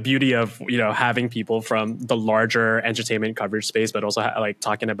 It's like the beauty of, having people from the larger entertainment coverage space, but also like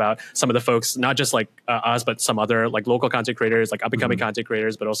talking about some of the folks, not just like us, but some other like local content creators, like up and coming content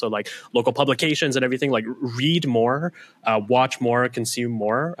creators, but also like local publications and everything. Like read more, watch more, consume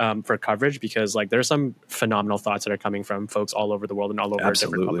more for coverage, because like there's some phenomenal thoughts that are coming from folks all over the world and all over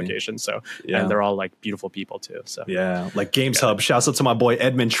different publications. So, and they're all like beautiful people too. So like Games Hub. Shouts out to my boy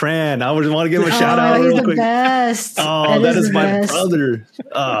Edmund Tran. I would want to give him a shout out real quick. Best. Oh, that is my brother.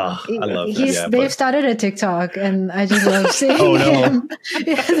 Oh, I love that. They've started a TikTok, and I just love seeing him.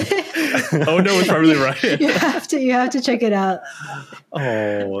 Oh no, it's probably right. You have to check it out.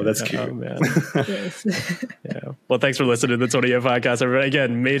 Oh, that's cute. Oh, man. Yes. Well, thanks for listening to the 20M podcast, everybody.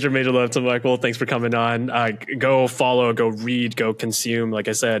 Again, major love to Michael. Thanks for coming on. Go follow, go read, go consume, like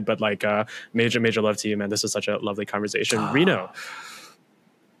I said. But like major love to you, man. This is such a lovely conversation. Rino.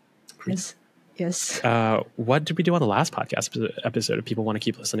 Yes. Yes. What did we do on the last podcast episode if people want to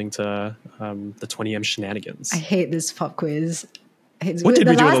keep listening to the 20M shenanigans? I hate this pop quiz. What did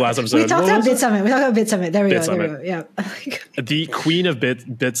we do on the last episode? We talked about Bit Summit. There we go. Yeah. The queen of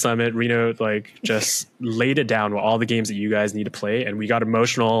Bit Summit, Rino, like just laid it down with all the games that you guys need to play, and we got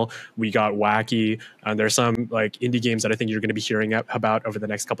emotional, we got wacky, and there's some like indie games that I think you're going to be hearing about over the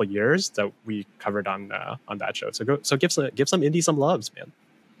next couple of years that we covered on that show. So give some indie some loves, man.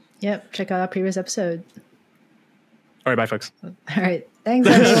 Yep. Check out our previous episode. All right, bye, folks. All right. Thanks,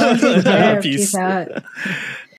 everyone. Take care. Peace Peace out.